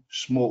 heat,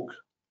 smoke.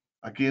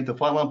 Again, the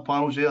fire alarm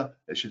panels there,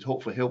 it should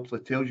hopefully help to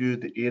tell you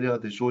the area,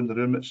 the zone, the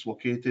room it's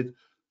located,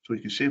 so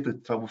you can safely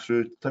travel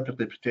through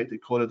typically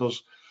protected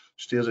corridors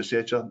stairs,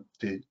 etc.,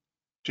 to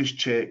just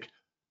check.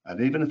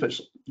 And even if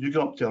it's you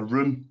go up to a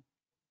room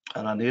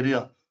in an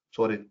area,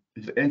 sorry,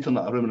 if you're entering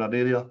a room in an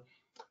area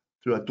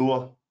through a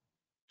door,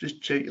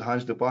 just check your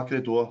hands to the back of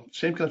the door.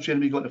 Same kind of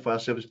training we got in the fire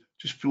service,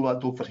 just feel that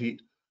door for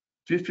heat.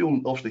 If you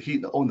feel obviously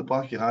heat on the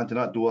back of your hand in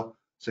that door,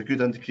 it's a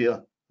good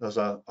indicator there's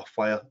a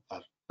fire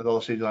on the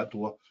other side of that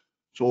door.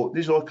 So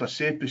these are all kind of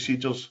safe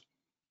procedures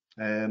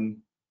that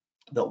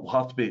will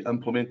have to be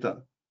implemented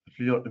if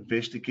you're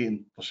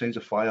investigating for signs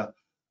of fire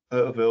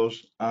out of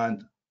hours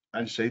and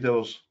inside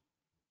hours.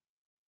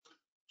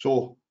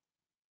 So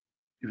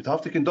you would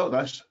have to conduct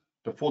this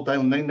before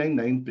dialing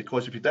 999,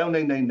 because if you dial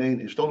 999 and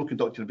you're still not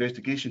conducting an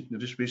investigation, you're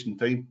just wasting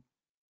time,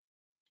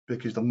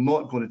 because they're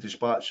not going to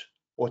dispatch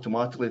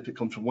automatically if it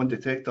comes from one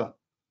detector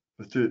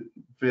without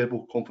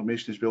verbal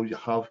confirmation as well you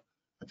have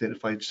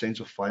identified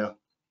signs of fire.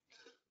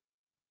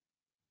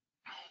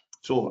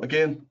 So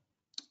again,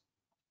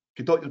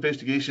 conduct an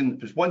investigation.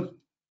 If it's one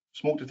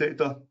smoke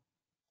detector,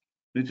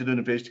 we need to do an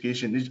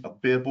investigation. Needs a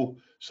verbal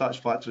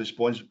satisfactory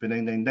response by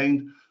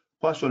 999.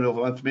 Pass on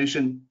relevant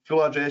information,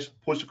 full address,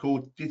 postal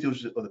code,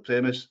 details of the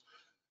premise,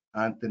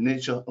 and the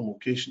nature and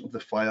location of the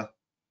fire,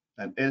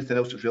 and anything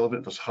else that's relevant.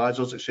 If there's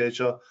hazards,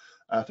 etc.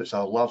 If it's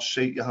a large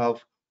site you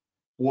have,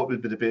 what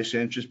would be the best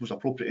entrance, most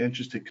appropriate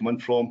entrance to come in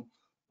from,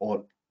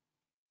 or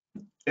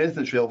anything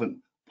that's relevant,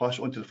 pass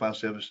it on to the fire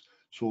service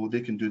so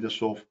they can do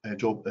their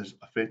job as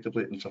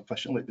effectively and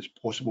sufficiently as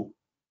possible.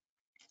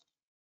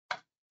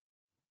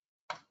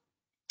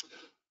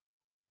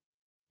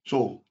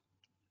 So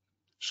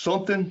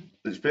something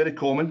that's very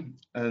common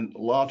in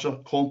larger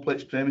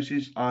complex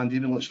premises and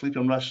even like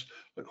sleeping risks,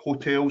 like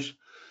hotels,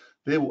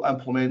 they will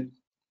implement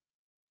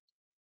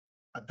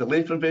a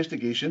delay for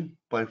investigation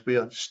by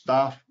where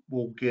staff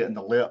will get an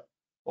alert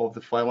of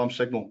the fire alarm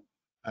signal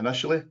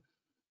initially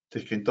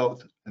to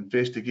conduct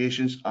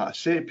investigations at a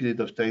set period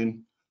of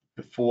time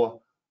before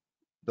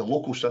the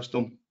local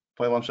system,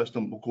 fire alarm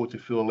system, will go to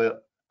full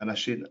alert and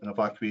initiate an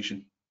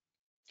evacuation.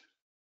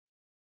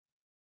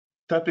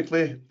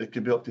 Typically, it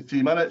can be up to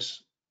 3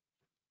 minutes.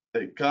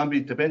 It can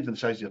be, depending on the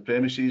size of your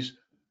premises,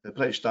 the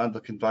British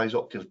Standard can advise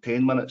up to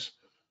 10 minutes.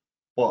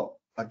 But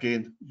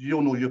again,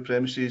 you'll know your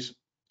premises,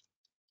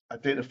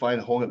 identifying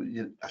how long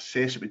you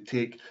assess it would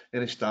take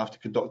any staff to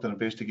conduct an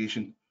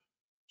investigation.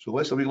 So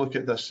let's have a look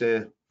at this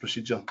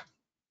procedure.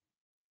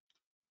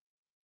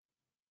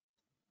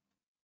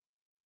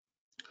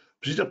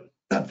 Procedure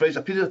provides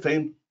a period of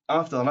time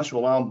after the initial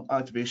alarm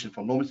activation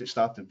for non-military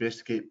staff to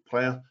investigate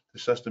prior to the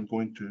system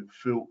going to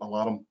full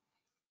alarm,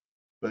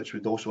 which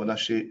would also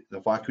initiate the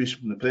evacuation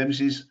from the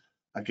premises.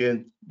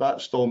 Again,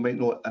 that still might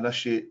not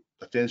initiate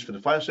attendance for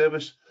the fire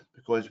service,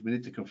 because we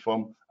need to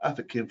confirm if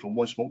it came from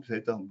one smoke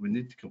detector, we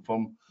need to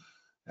confirm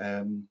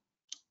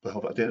we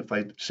have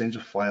identified signs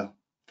of fire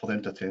for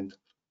them to attend.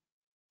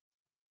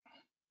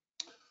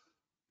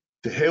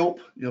 To help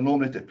your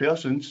nominated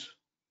persons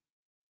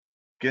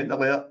get an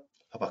alert,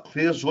 have a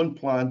clear zone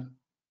plan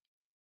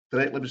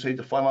directly beside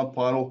the fire alarm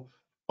panel,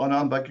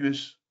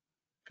 unambiguous,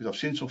 because I've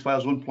seen some fire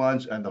zone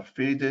plans and they're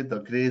faded, they're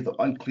grey, they're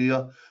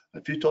unclear.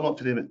 If you turn up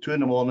to them at 2 in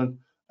the morning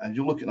and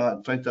you're looking at it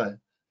and trying to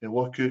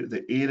work out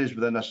the areas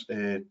within this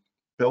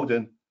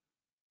building,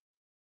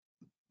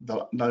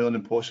 they're now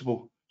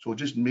impossible. So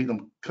just make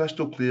them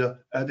crystal clear,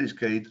 ID's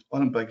guide,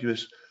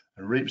 unambiguous,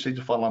 and right beside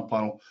the fire alarm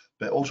panel.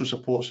 But it also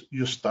supports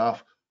your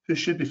staff, who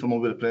should be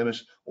familiar with the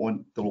premise,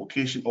 on the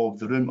location of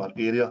the room or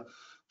area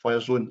fire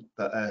zone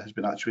that has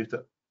been actuated.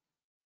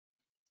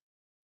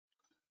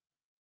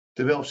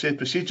 Develop safe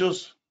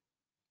procedures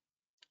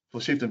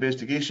for safety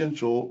investigation.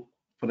 So,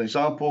 for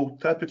example,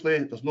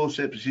 typically there's no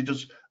set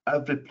procedures.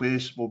 Every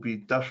place will be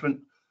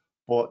different,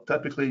 but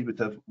typically you would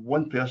have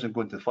one person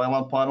going to the fire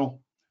alarm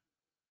panel.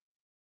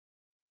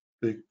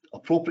 The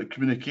appropriate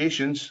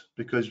communications,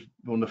 because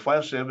on the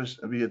fire service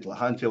we had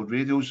handheld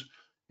radios,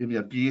 even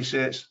your BA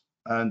sets,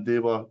 and they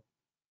were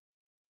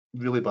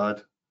really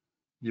bad.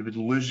 You would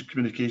lose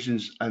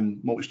communications in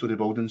multi-storey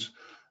buildings,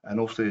 and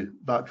obviously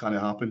that can't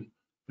happen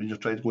when you're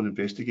trying to go and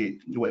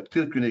investigate. You want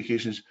clear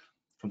communications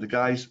from the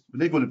guys when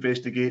they go and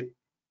investigate.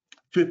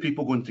 2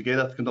 people going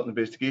together to conduct an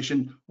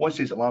investigation. One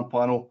says alarm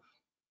panel.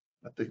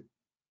 If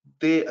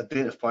they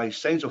identify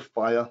signs of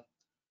fire,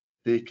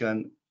 they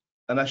can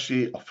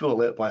initiate a full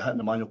alert by hitting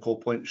the manual call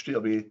point straight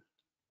away,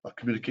 or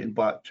communicating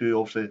back to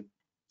obviously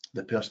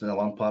the person in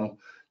the alarm panel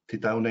to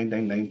dial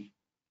 999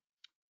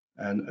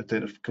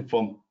 and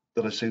confirm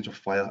there are signs of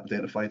fire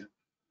identified.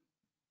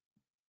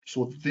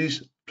 So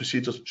these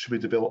procedures should be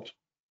developed.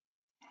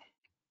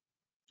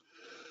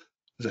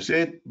 As I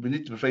said, we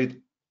need to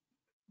provide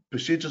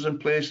procedures in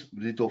place.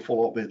 We need to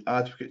follow up with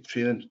adequate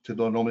training to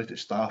the nominated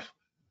staff,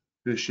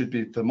 who should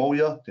be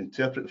familiar to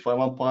interpret the fire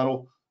alarm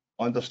panel,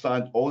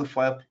 understand all the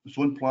fire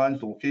zone plans,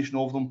 the location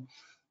of them,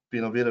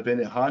 being aware of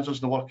any hazards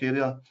in the work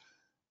area,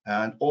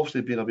 and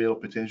obviously being aware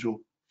of potential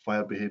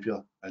fire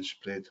behaviour and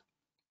spread.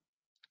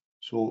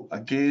 So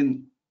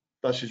again,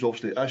 this is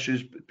obviously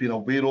issues, being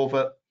aware of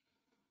it,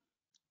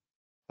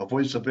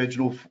 avoidance of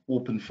original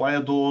open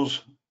fire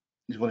doors,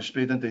 you want to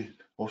spread into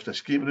obviously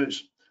escape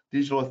routes.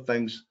 These are all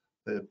things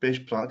that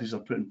best practices are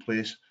put in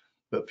place,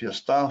 but for your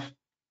staff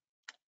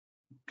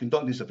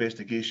conducting these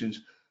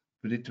investigations,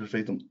 we need to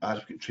provide them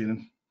adequate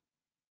training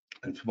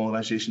and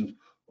formalisation of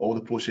all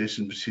the processes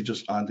and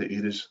procedures and the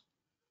areas.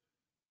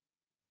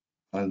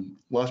 And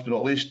last but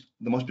not least,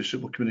 there must be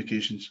suitable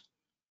communications,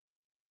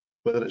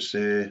 whether it's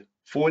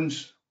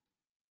phones,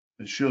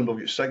 ensuring we've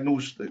got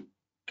signals that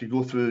can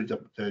go through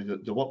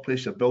the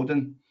workplace, your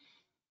building.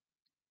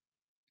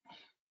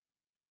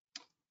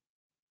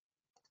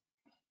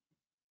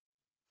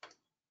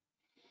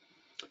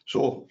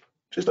 So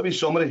just a wee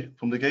summary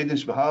from the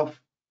guidance we have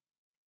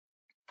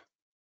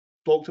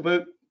talked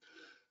about: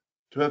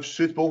 to have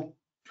suitable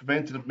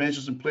preventative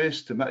measures in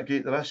place to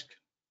mitigate the risk,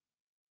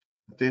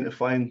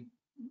 identifying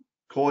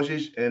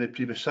causes, any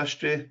previous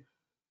history,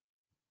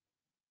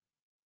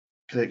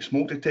 correct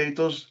smoke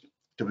detectors.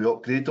 Do we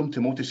upgrade them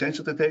to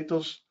multi-sensor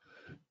detectors?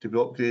 Do we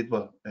upgrade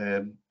our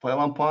fire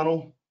alarm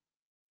panel?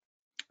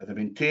 Are they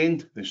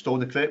maintained,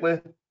 installed correctly?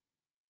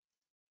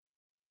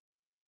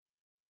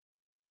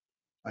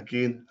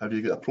 Again, have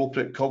you got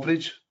appropriate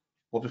coverage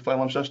of the fire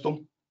alarm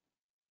system?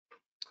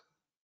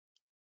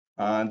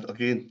 And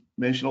again,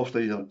 mention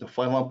obviously the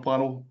fire alarm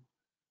panel.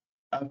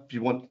 If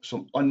you want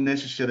some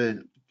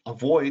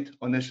avoid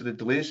unnecessary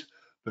delays,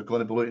 we're going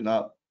to be looking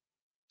at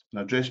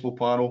an addressable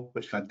panel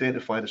which can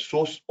identify the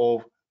source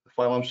of the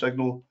fire alarm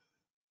signal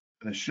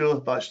and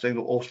ensure that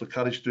signal also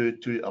carries through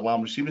to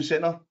alarm receiving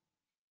centre.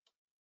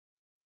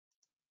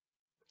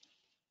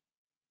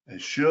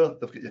 Ensure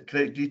they've got your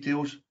correct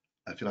details.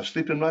 If you're a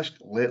sleeping risk,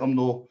 let them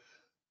know.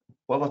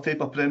 Whatever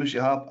type of premise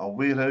you have, a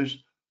warehouse,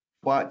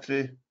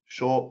 factory,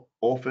 shop,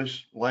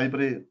 office,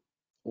 library,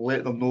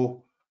 let them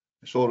know.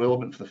 It's all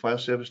relevant for the fire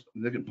service,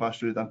 and they can pass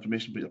through the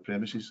information about your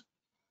premises.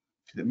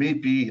 It may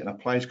be an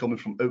appliance coming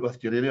from out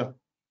with your area.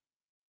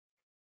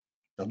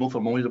 They're not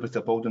familiar with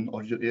the building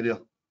or your area.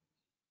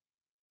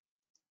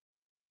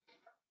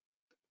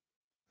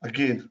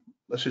 Again,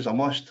 this is a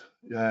must.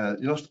 You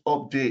must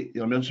update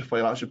your emergency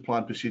fire action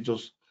plan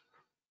procedures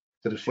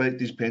to reflect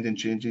these pending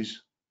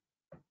changes.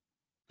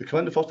 We come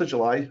in the 1st of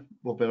July.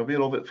 We've been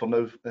aware of it for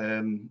now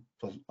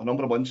for a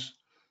number of months.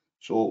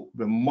 So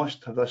we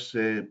must have this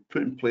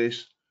put in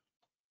place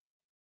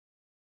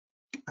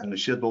and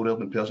shared by all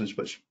relevant persons,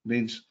 which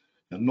means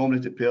your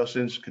nominated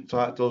persons,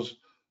 contractors,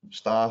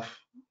 staff,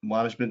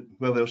 management,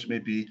 whoever else it may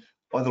be,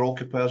 other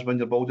occupiers within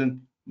your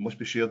building must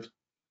be shared.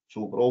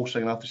 So we're all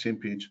singing off the same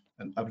page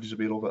and everybody's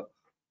aware of it.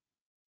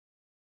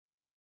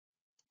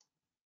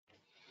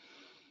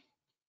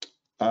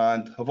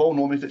 And have all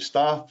nominated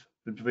staff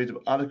been provided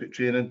with adequate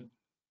training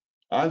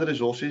and the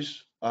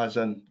resources, as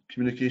in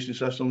communication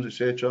systems,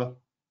 etc.,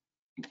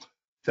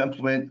 to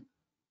implement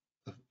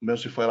the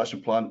emergency fire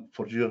action plan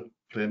for your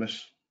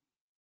premise.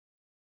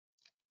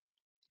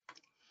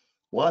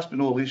 Last but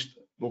not least,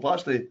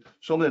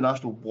 some of the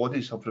national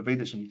bodies have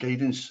provided some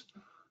guidance,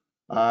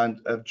 and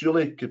if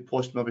Julie could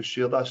possibly maybe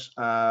share this,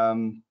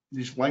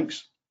 these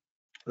links,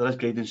 there is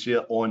guidance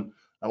here on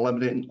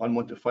eliminating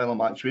unwanted fire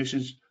alarm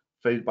actuations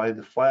provided by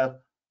the Fire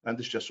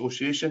Industry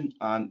Association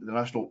and the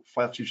National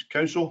Fire Chiefs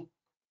Council,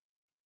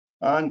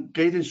 and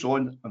guidance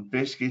on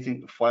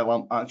investigating fire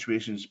alarm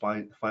actuations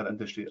by the Fire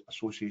Industry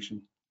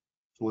Association.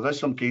 So there's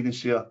some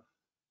guidance here,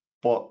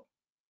 but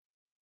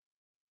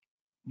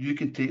you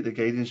can take the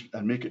guidance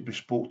and make it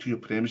bespoke to your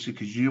premises,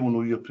 because you will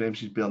know your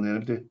premises better than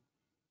anybody,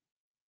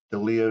 the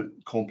layout,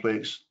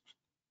 complex,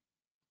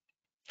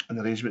 and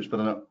the arrangements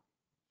within it.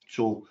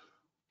 So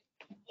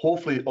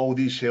hopefully all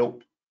these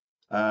help.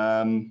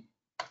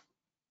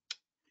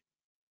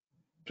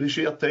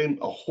 Appreciate your time.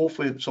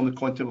 Hopefully some of the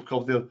content we've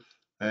covered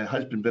there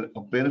has been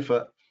of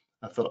benefit.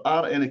 If there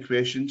are any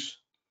questions,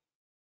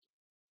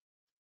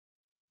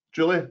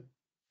 Julie?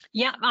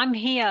 Yeah, I'm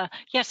here.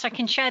 Yes, I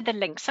can share the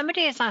link.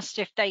 Somebody has asked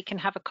if they can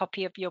have a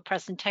copy of your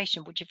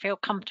presentation. Would you feel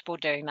comfortable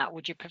doing that?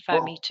 Would you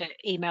prefer me to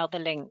email the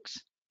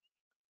links?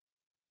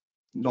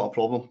 Not a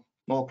problem.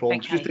 Not a problem.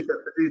 Okay. Just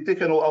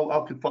take a note.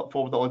 I can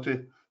forward that on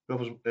to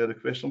whoever's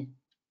requesting.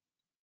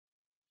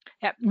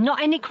 Yeah,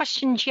 not any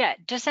questions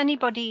yet. Does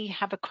anybody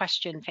have a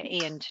question for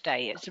Ian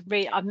today? It's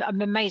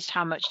I'm amazed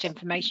how much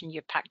information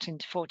you've packed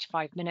into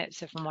 45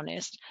 minutes, if I'm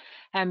honest.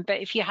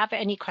 But if you have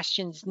any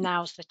questions,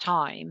 now's the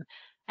time.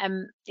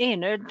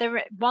 Ian,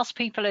 whilst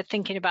people are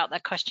thinking about their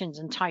questions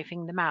and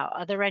typing them out,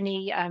 are there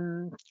any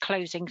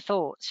closing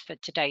thoughts for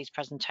today's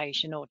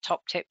presentation or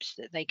top tips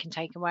that they can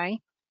take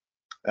away?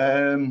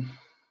 Don't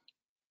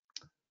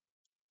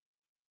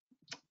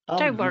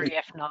worry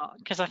if not,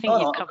 because I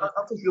think you've covered.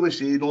 I think really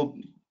say,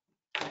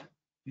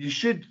 you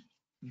should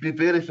be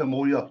very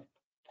familiar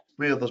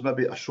where there's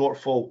maybe a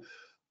shortfall.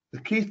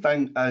 The key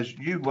thing is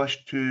you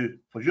wish to,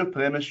 for your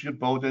premise, your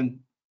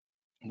building,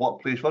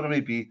 workplace, whatever it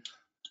may be,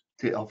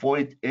 to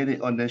avoid any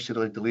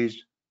unnecessary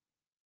delays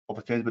of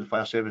attending with the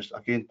fire service.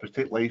 Again,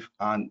 protect life,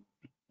 and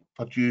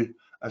for you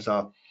as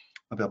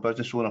maybe a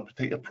business owner,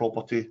 protect your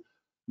property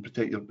and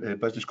protect your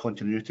business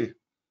continuity.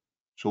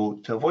 So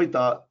to avoid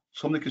that,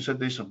 some of the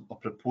considerations are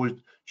proposed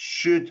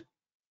should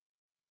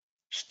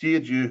steer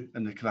you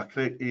in the correct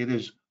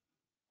areas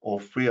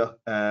of where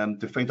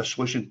to find a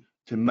solution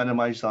to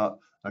minimise that.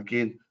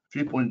 Again,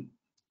 viewpoint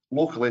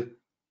locally,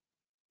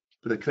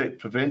 with the correct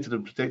preventative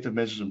and protective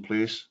measures in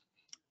place,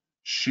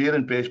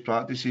 sharing best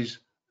practices,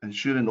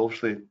 ensuring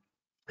obviously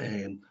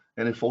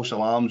any false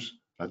alarms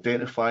are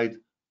identified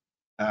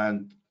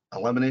and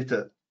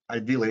eliminated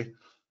ideally.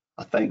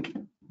 I think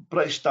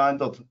British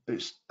standard, I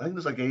think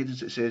there's a guidance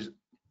that says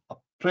a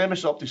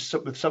premise up to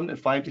with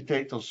 75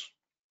 detectors,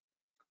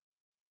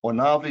 on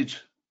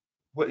average,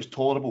 what is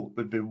tolerable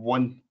would be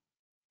 1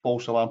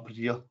 false alarm per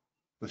year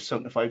with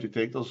 75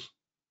 detectors.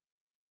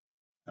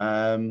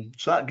 So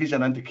that gives you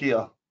an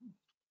indicator.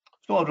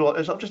 It's not a rule,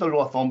 it's just a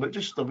rule of thumb, but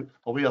just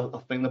a way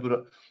of thinking about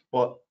it.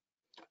 But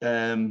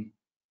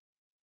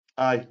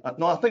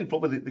I think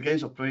probably the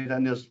guys are provided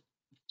in there's,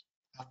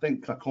 I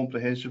think, a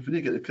comprehensive. We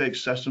need to get the correct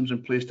systems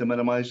in place to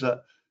minimise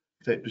that,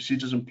 correct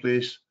procedures in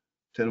place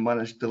to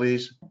manage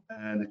delays,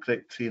 and the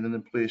correct training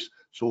in place,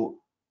 so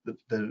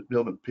the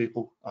relevant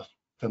people are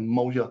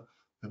familiar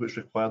with what's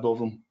required of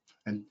them.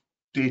 And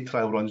day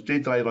dry runs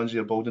of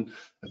your building.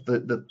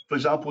 For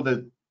example,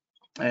 the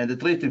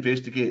delay to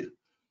investigate,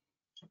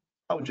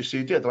 I would just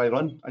say do a dry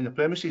run on your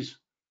premises.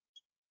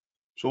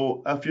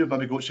 So if you've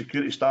maybe got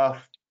security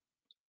staff,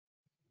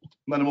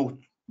 minimal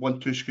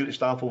 1-2 security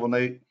staff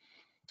overnight,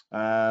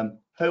 how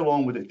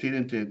long would it take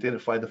them to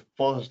identify the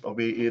furthest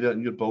away area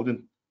in your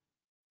building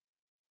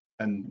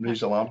and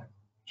raise alarm?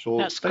 So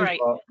that's great.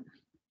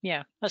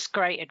 Yeah, that's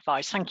great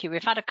advice. Thank you.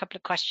 We've had a couple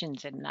of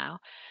questions in now,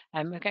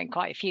 and we're getting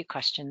quite a few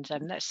questions,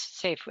 and let's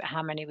see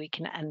how many we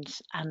can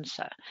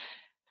answer.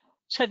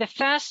 So the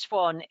first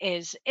one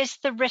is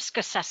the risk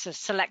assessor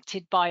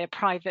selected by a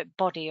private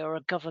body or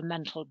a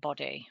governmental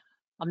body?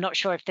 I'm not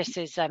sure if this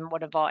is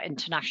one of our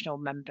international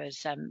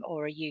members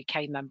or a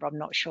UK member. I'm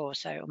not sure,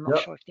 so I'm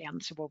not sure if the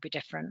answer will be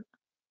different.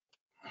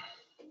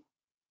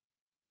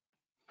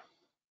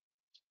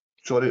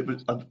 Sorry,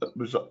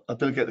 I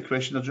didn't get the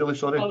question. I'm really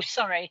sorry. Oh,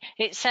 sorry.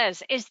 It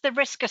says, is the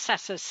risk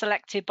assessor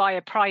selected by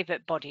a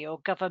private body or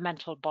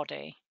governmental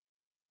body?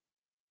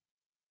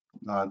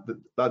 Nah,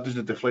 that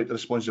doesn't deflect the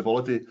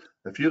responsibility.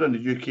 If you're in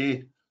the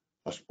UK,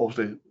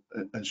 obviously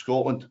in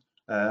Scotland,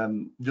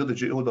 you're the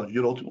duty holder,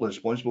 you're ultimately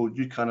responsible.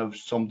 You can't have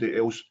somebody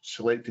else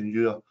selecting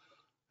your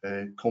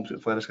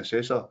competent fire risk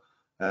assessor.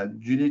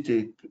 You need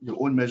to put your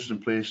own measures in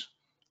place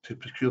to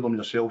procure them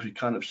yourself. You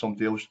can't have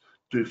somebody else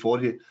do it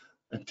for you.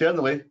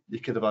 Internally, you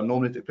could have a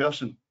nominated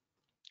person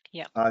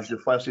as your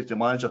fire safety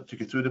manager to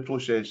go through the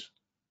process.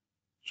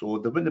 So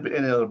there wouldn't be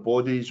any other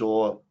bodies,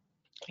 or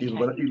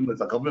even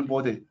with a government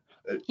body.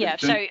 Yeah,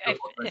 so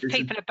if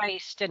people are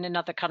based in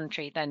another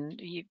country, then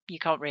you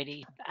can't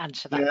really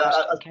answer that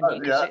question,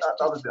 can you?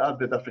 That'd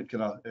be a different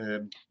kind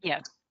of yeah,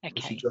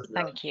 okay,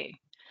 thank you.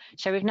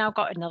 So we've now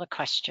got another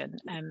question.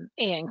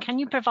 Ian, can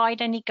you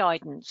provide any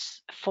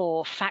guidance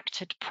for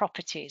factored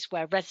properties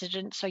where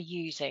residents are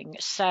using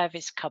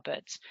service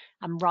cupboards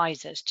and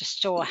risers to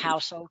store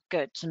household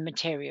goods and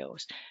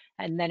materials?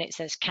 And then it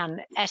says, can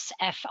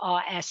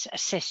SFRS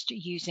assist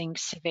using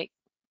Civic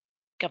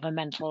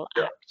Governmental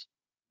Act?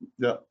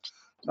 Yeah,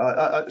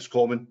 it's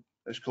common.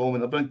 It's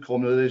common. I've been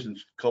common areas and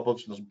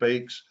cupboards. There's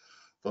bikes.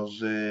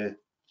 There's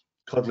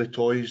cuddly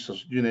toys.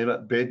 There's, you name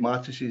it, bed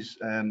mattresses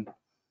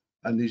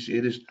in these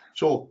areas.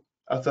 So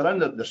if they're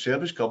in the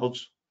service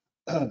cupboards,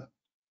 how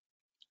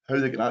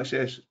they get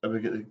access? If we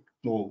get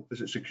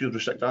is it secured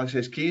restricted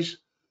access keys?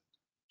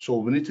 So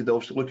we need to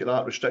obviously look at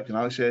that, restricting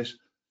access.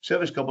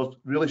 Service cupboards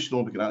really should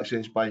only be getting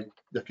access by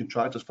the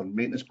contractors for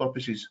maintenance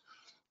purposes.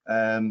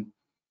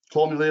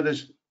 Common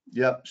areas,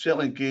 yeah,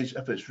 certainly engage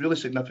if it's really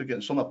significant,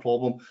 it's not a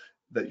problem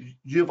that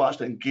you've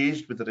actually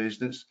engaged with the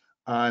residents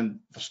and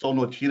they're still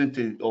not adhering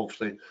to,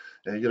 obviously,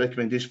 your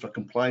recommendation for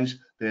compliance,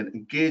 then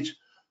engage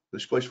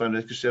with Scottish Fire and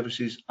Rescue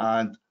Services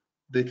and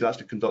they can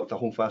actually conduct a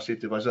home fire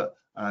safety visit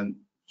and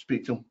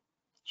speak to them.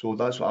 So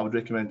that's what I would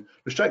recommend.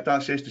 Restrict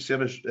access to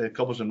service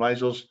cupboards and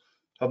risers,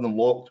 have them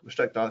locked,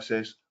 restrict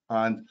access,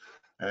 and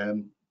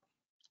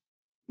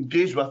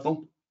engage with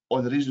them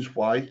on the reasons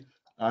why,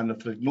 and if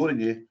they're ignoring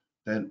you,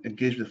 then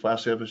engage with the fire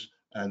service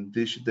and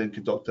they should then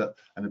conduct it,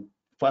 and the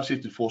fire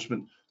safety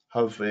enforcement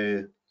have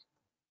the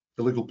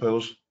legal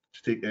powers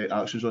to take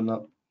actions on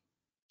that.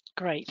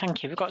 Great,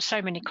 thank you. We've got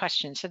so many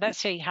questions, so let's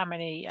see how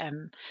many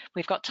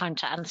we've got time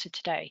to answer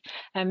today.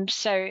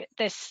 So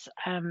this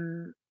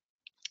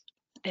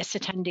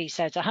attendee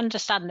says, I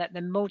understand that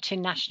the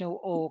multinational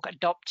org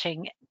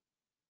adopting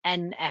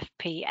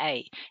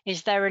NFPA,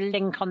 is there a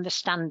link on the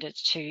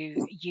standards to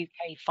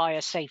UK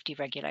fire safety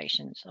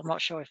regulations? I'm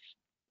not sure if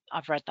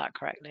I've read that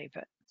correctly,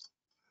 but does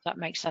that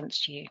make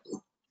sense to you?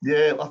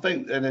 Yeah, I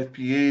think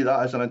NFPA,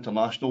 that is an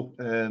international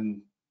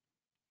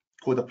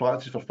code of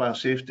practice for fire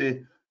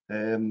safety.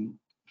 In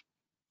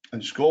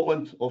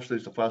Scotland, obviously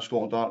it's the Fire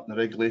Scotland Act and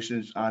the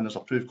regulations, and there's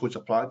approved codes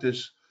of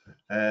practice.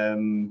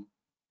 There's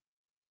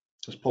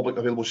public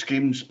available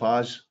schemes,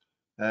 PAS,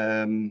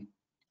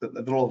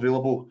 they're all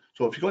available.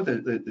 So if you go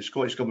to the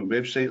Scottish Government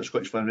website, or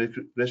Scottish Fire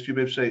and Rescue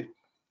website,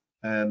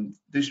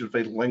 they should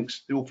provide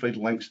links. They will provide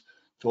links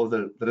to all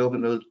the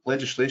relevant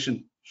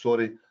legislation,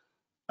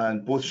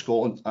 and both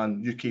Scotland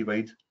and UK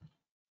wide.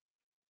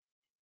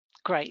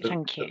 Great,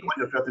 thank you. What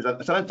you refer to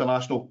it's an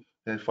international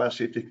fire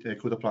safety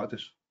code of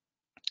practice.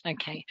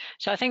 Okay,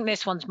 so I think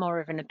this one's more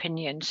of an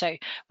opinion. So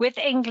with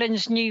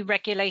England's new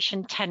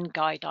Regulation 10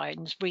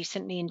 guidelines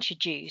recently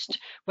introduced,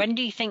 when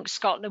do you think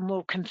Scotland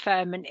will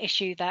confirm and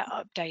issue their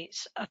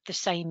updates of the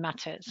same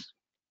matters?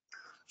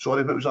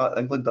 Sorry, what was that?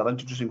 England are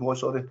introducing what,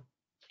 sorry?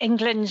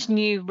 England's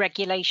new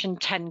Regulation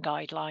 10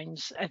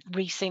 guidelines have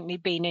recently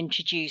been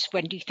introduced.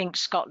 When do you think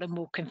Scotland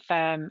will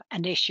confirm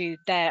and issue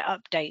their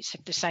updates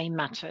of the same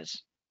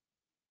matters?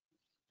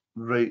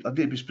 Right, I need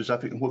to be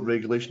specific on what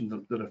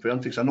regulation they're referring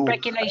to, because I know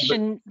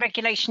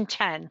Regulation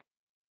 10.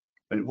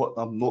 and what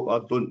I'm not, I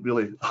don't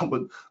really,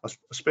 I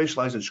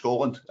specialise in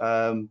Scotland,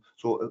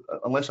 so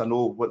unless I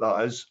know what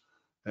that is,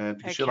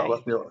 if you share that Okay.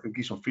 with me, I can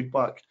give some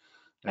feedback.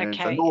 I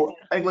Okay. know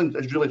England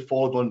has really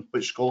followed on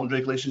what Scotland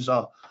regulations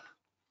are.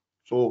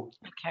 So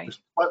Okay.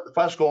 the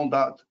Fire Scotland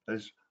Act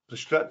is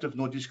prescriptive,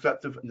 not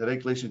descriptive, and the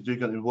regulations do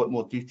get into a lot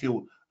more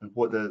detail and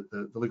what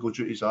the legal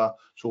duties are.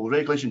 So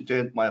Regulation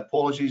 10, my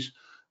apologies,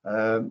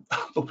 I've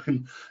not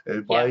been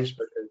biased,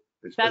 but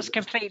That's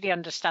completely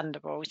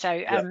understandable. So,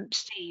 yeah.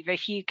 Steve,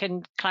 if you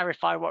can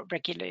clarify what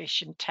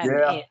Regulation 10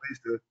 Yeah, is, please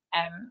do.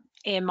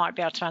 Ian might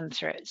be able to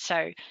answer it.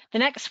 So the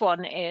next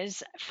one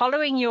is,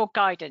 following your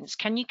guidance,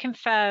 can you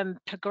confirm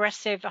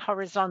progressive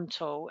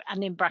horizontal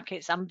and in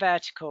brackets and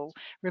vertical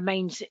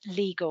remains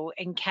legal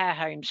in care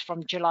homes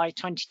from July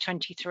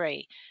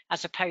 2023,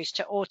 as opposed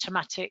to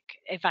automatic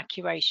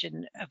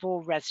evacuation of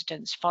all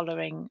residents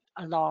following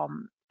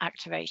alarm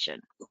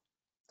activation?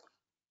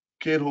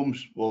 Care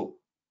homes, well,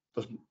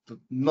 there's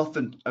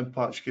nothing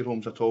impacts care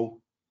homes at all.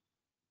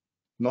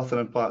 Nothing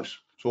impacts.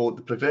 So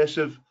the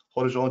progressive,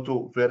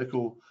 horizontal,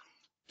 vertical,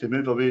 to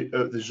move away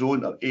out of the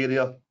zone or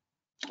area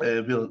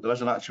where there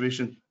is an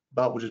actuation,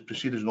 that will just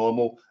proceed as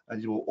normal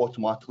and you will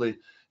automatically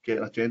get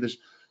an attendance.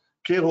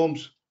 Care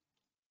homes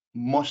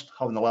must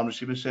have an alarm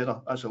receiving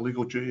centre. That's a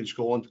legal duty in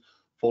Scotland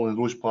following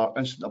the Rose Park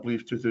incident, I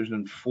believe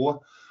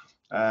 2004.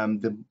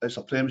 It's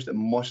a premise that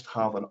must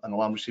have an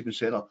alarm receiving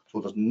centre.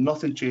 So there's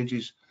nothing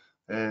changes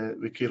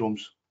with care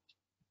homes.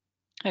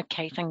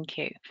 Okay, thank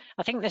you.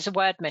 I think there's a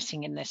word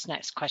missing in this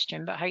next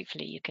question, but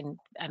hopefully you can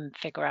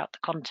figure out the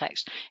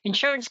context.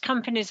 Insurance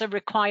companies are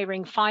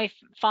requiring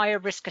fire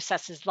risk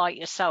assessors like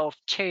yourself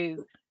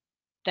to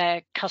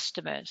their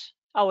customers.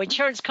 Oh,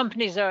 insurance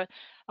companies are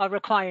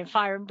requiring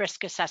fire and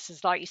risk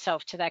assessors like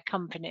yourself to their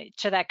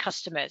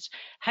customers.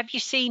 Have you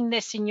seen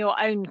this in your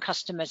own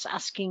customers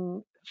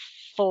asking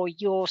for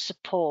your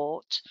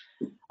support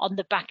on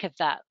the back of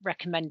that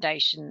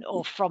recommendation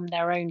or from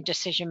their own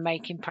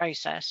decision-making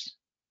process?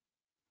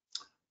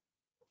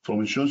 From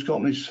insurance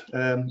companies,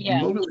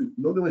 Yeah. not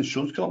really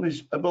insurance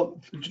companies, but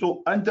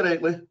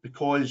indirectly,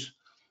 because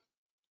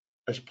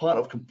as part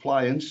of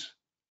compliance,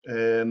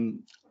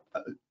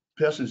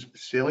 persons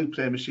selling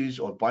premises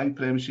or buying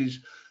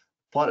premises,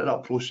 part of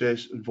that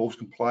process involves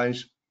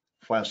compliance,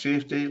 fire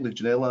safety,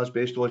 Legionella,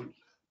 asbestos,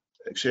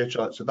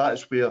 etc. So that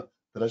is where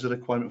there is a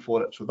requirement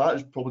for it. So that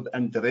is probably the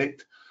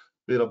indirect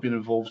where I've been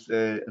involved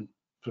in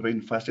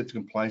providing fire safety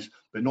compliance,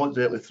 but not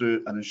directly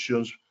through an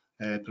insurance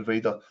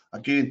provider.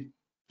 Again,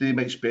 they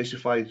might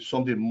specify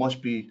somebody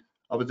must be,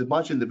 I would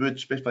imagine they would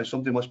specify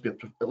somebody must be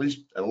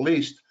at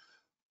least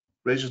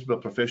registered with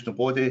a professional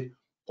body,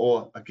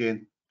 or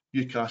again,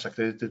 UCAS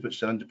accredited, which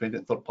is an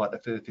independent third-party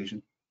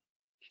accreditation.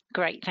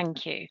 Great,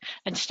 thank you.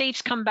 And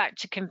Steve's come back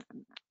to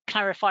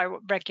clarify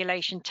what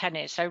Regulation 10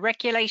 is. So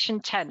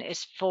Regulation 10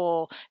 is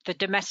for the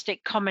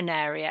domestic common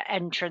area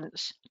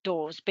entrance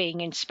doors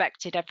being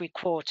inspected every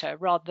quarter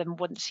rather than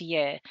once a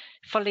year,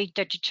 fully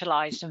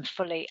digitalised and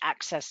fully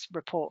accessed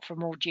report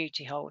from all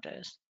duty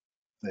holders.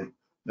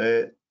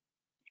 Right.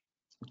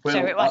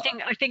 So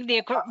I think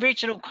the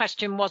original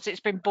question was, it's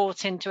been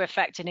brought into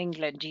effect in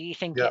England. Do you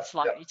think it's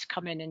likely to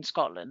come in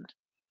Scotland?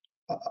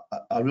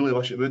 I really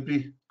wish it would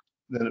be.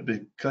 Then it'd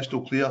be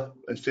crystal clear.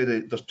 Instead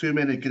of there's too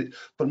many.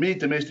 For me,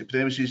 domestic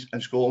premises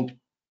in Scotland,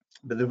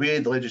 but the way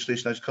the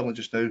legislation is currently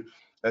just now,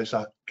 it's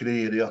a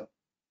grey area,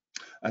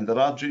 and there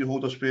are duty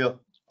holders where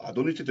I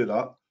don't need to do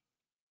that.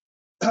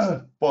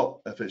 But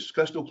if it's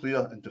crystal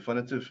clear and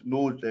definitive,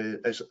 no,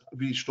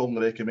 we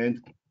strongly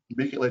recommend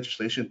make it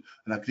legislation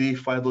and agree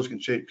fire doors can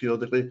check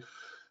periodically.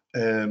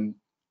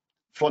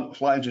 Front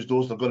flat entrance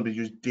doors, they're going to be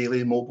used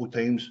daily, multiple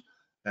times.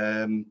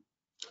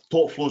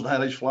 Top floors and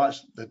high-rise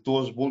flats, the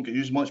doors won't get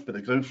used much, but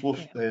the ground floor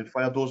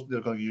fire doors,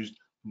 they're going to be used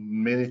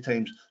many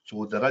times.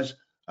 So there is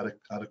a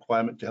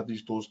requirement to have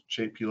these doors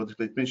checked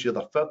periodically, make sure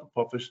they're fit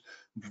for purpose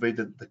and provide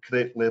the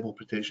correct level of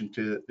protection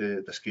to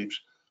the escapes,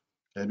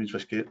 means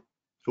of escape.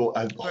 So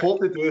I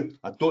hope they do.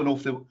 I don't know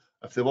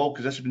if they will,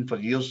 because this has been for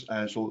years.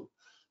 So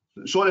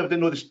sorry, I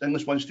didn't know this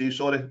English one, Steve.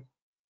 Sorry.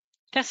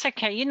 That's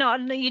okay. You're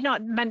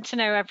not meant to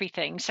know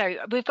everything. So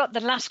we've got the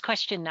last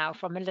question now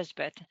from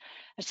Elizabeth.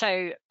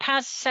 So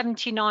PAS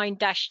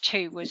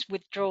 79-2 was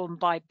withdrawn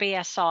by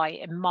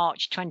BSI in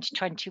March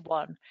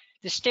 2021.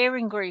 The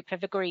steering group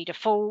have agreed a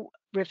full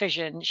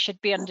revision should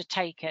be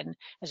undertaken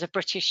as a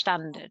British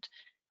standard.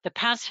 The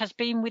PAS has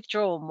been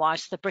withdrawn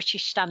whilst the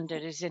British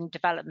standard is in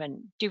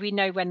development. Do we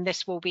know when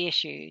this will be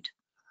issued?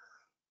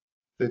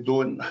 They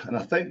don't, and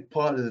I think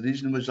part of the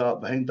reason was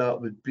that behind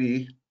that would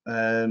be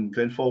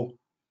Grenfell,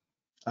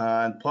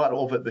 and part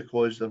of it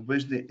because there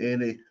wasn't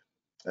any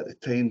at the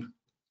time.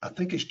 I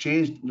think it's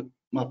changed.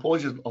 My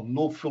apologies, I'm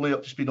not fully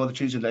up to speed on the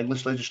change in the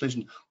English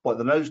legislation, but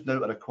there is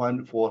now a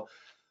requirement for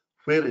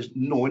where it's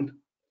known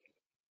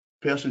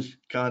persons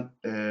can't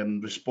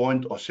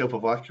respond or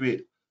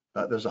self-evacuate,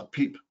 that there's a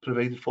PEEP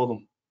provided for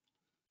them.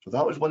 So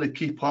that was one of the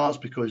key parts,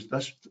 because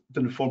this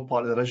didn't form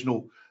part of the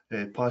original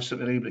PAS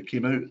 79 that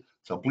came out.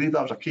 So I believe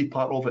that was a key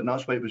part of it, and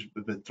that's why it was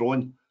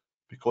withdrawn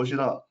because of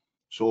that.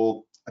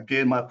 So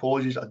again, my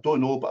apologies, I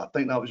don't know, but I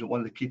think that was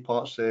one of the key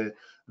parts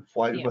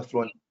why it was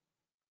withdrawn.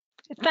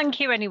 Thank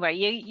you anyway.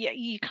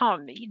 You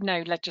can't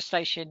know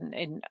legislation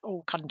in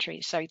all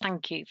countries, so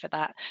thank you for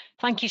that.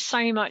 Thank you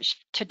so much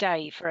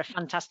today for a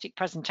fantastic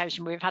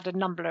presentation. We've had a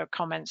number of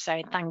comments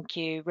saying thank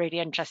you, really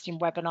interesting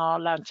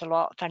webinar, learnt a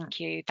lot, thank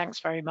you,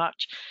 thanks very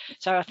much.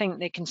 So I think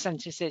the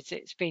consensus is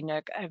it's been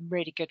a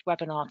really good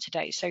webinar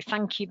today. So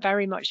thank you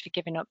very much for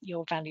giving up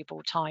your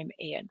valuable time,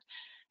 Ian.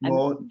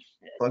 No,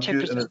 thank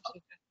you. And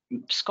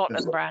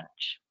Scotland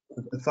branch.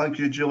 And thank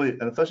you, Julie.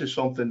 And if this is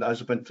something that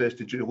is of interest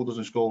to duty holders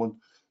in Scotland,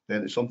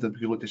 then it's something we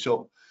can look to set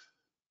up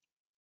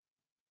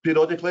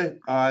periodically.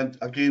 And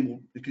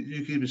again, you can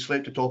even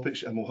select the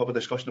topics and we'll have a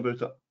discussion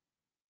about it.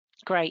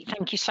 Great,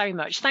 thank you so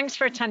much. Thanks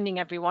for attending,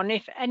 everyone.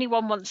 If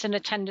anyone wants an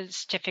attendance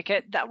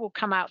certificate, that will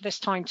come out this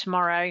time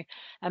tomorrow.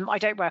 I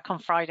don't work on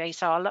Friday,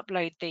 so I'll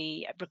upload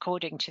the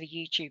recording to the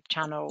YouTube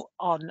channel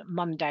on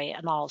Monday,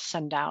 and I'll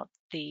send out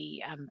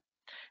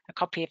a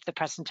copy of the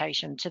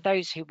presentation to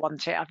those who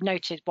want it. I've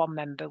noted one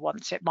member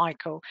wants it,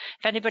 Michael.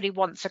 If anybody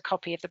wants a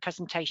copy of the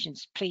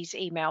presentations, please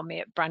email me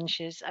at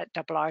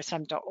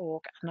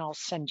branches@iirsm.org and I'll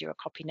send you a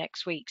copy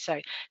next week.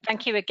 So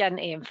thank you again,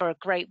 Ian, for a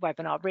great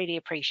webinar. Really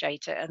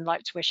appreciate it, and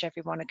like to wish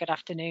everyone a good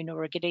afternoon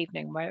or a good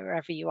evening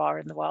wherever you are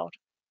in the world.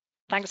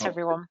 Thanks,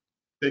 everyone.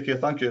 Take care.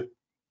 Thank you.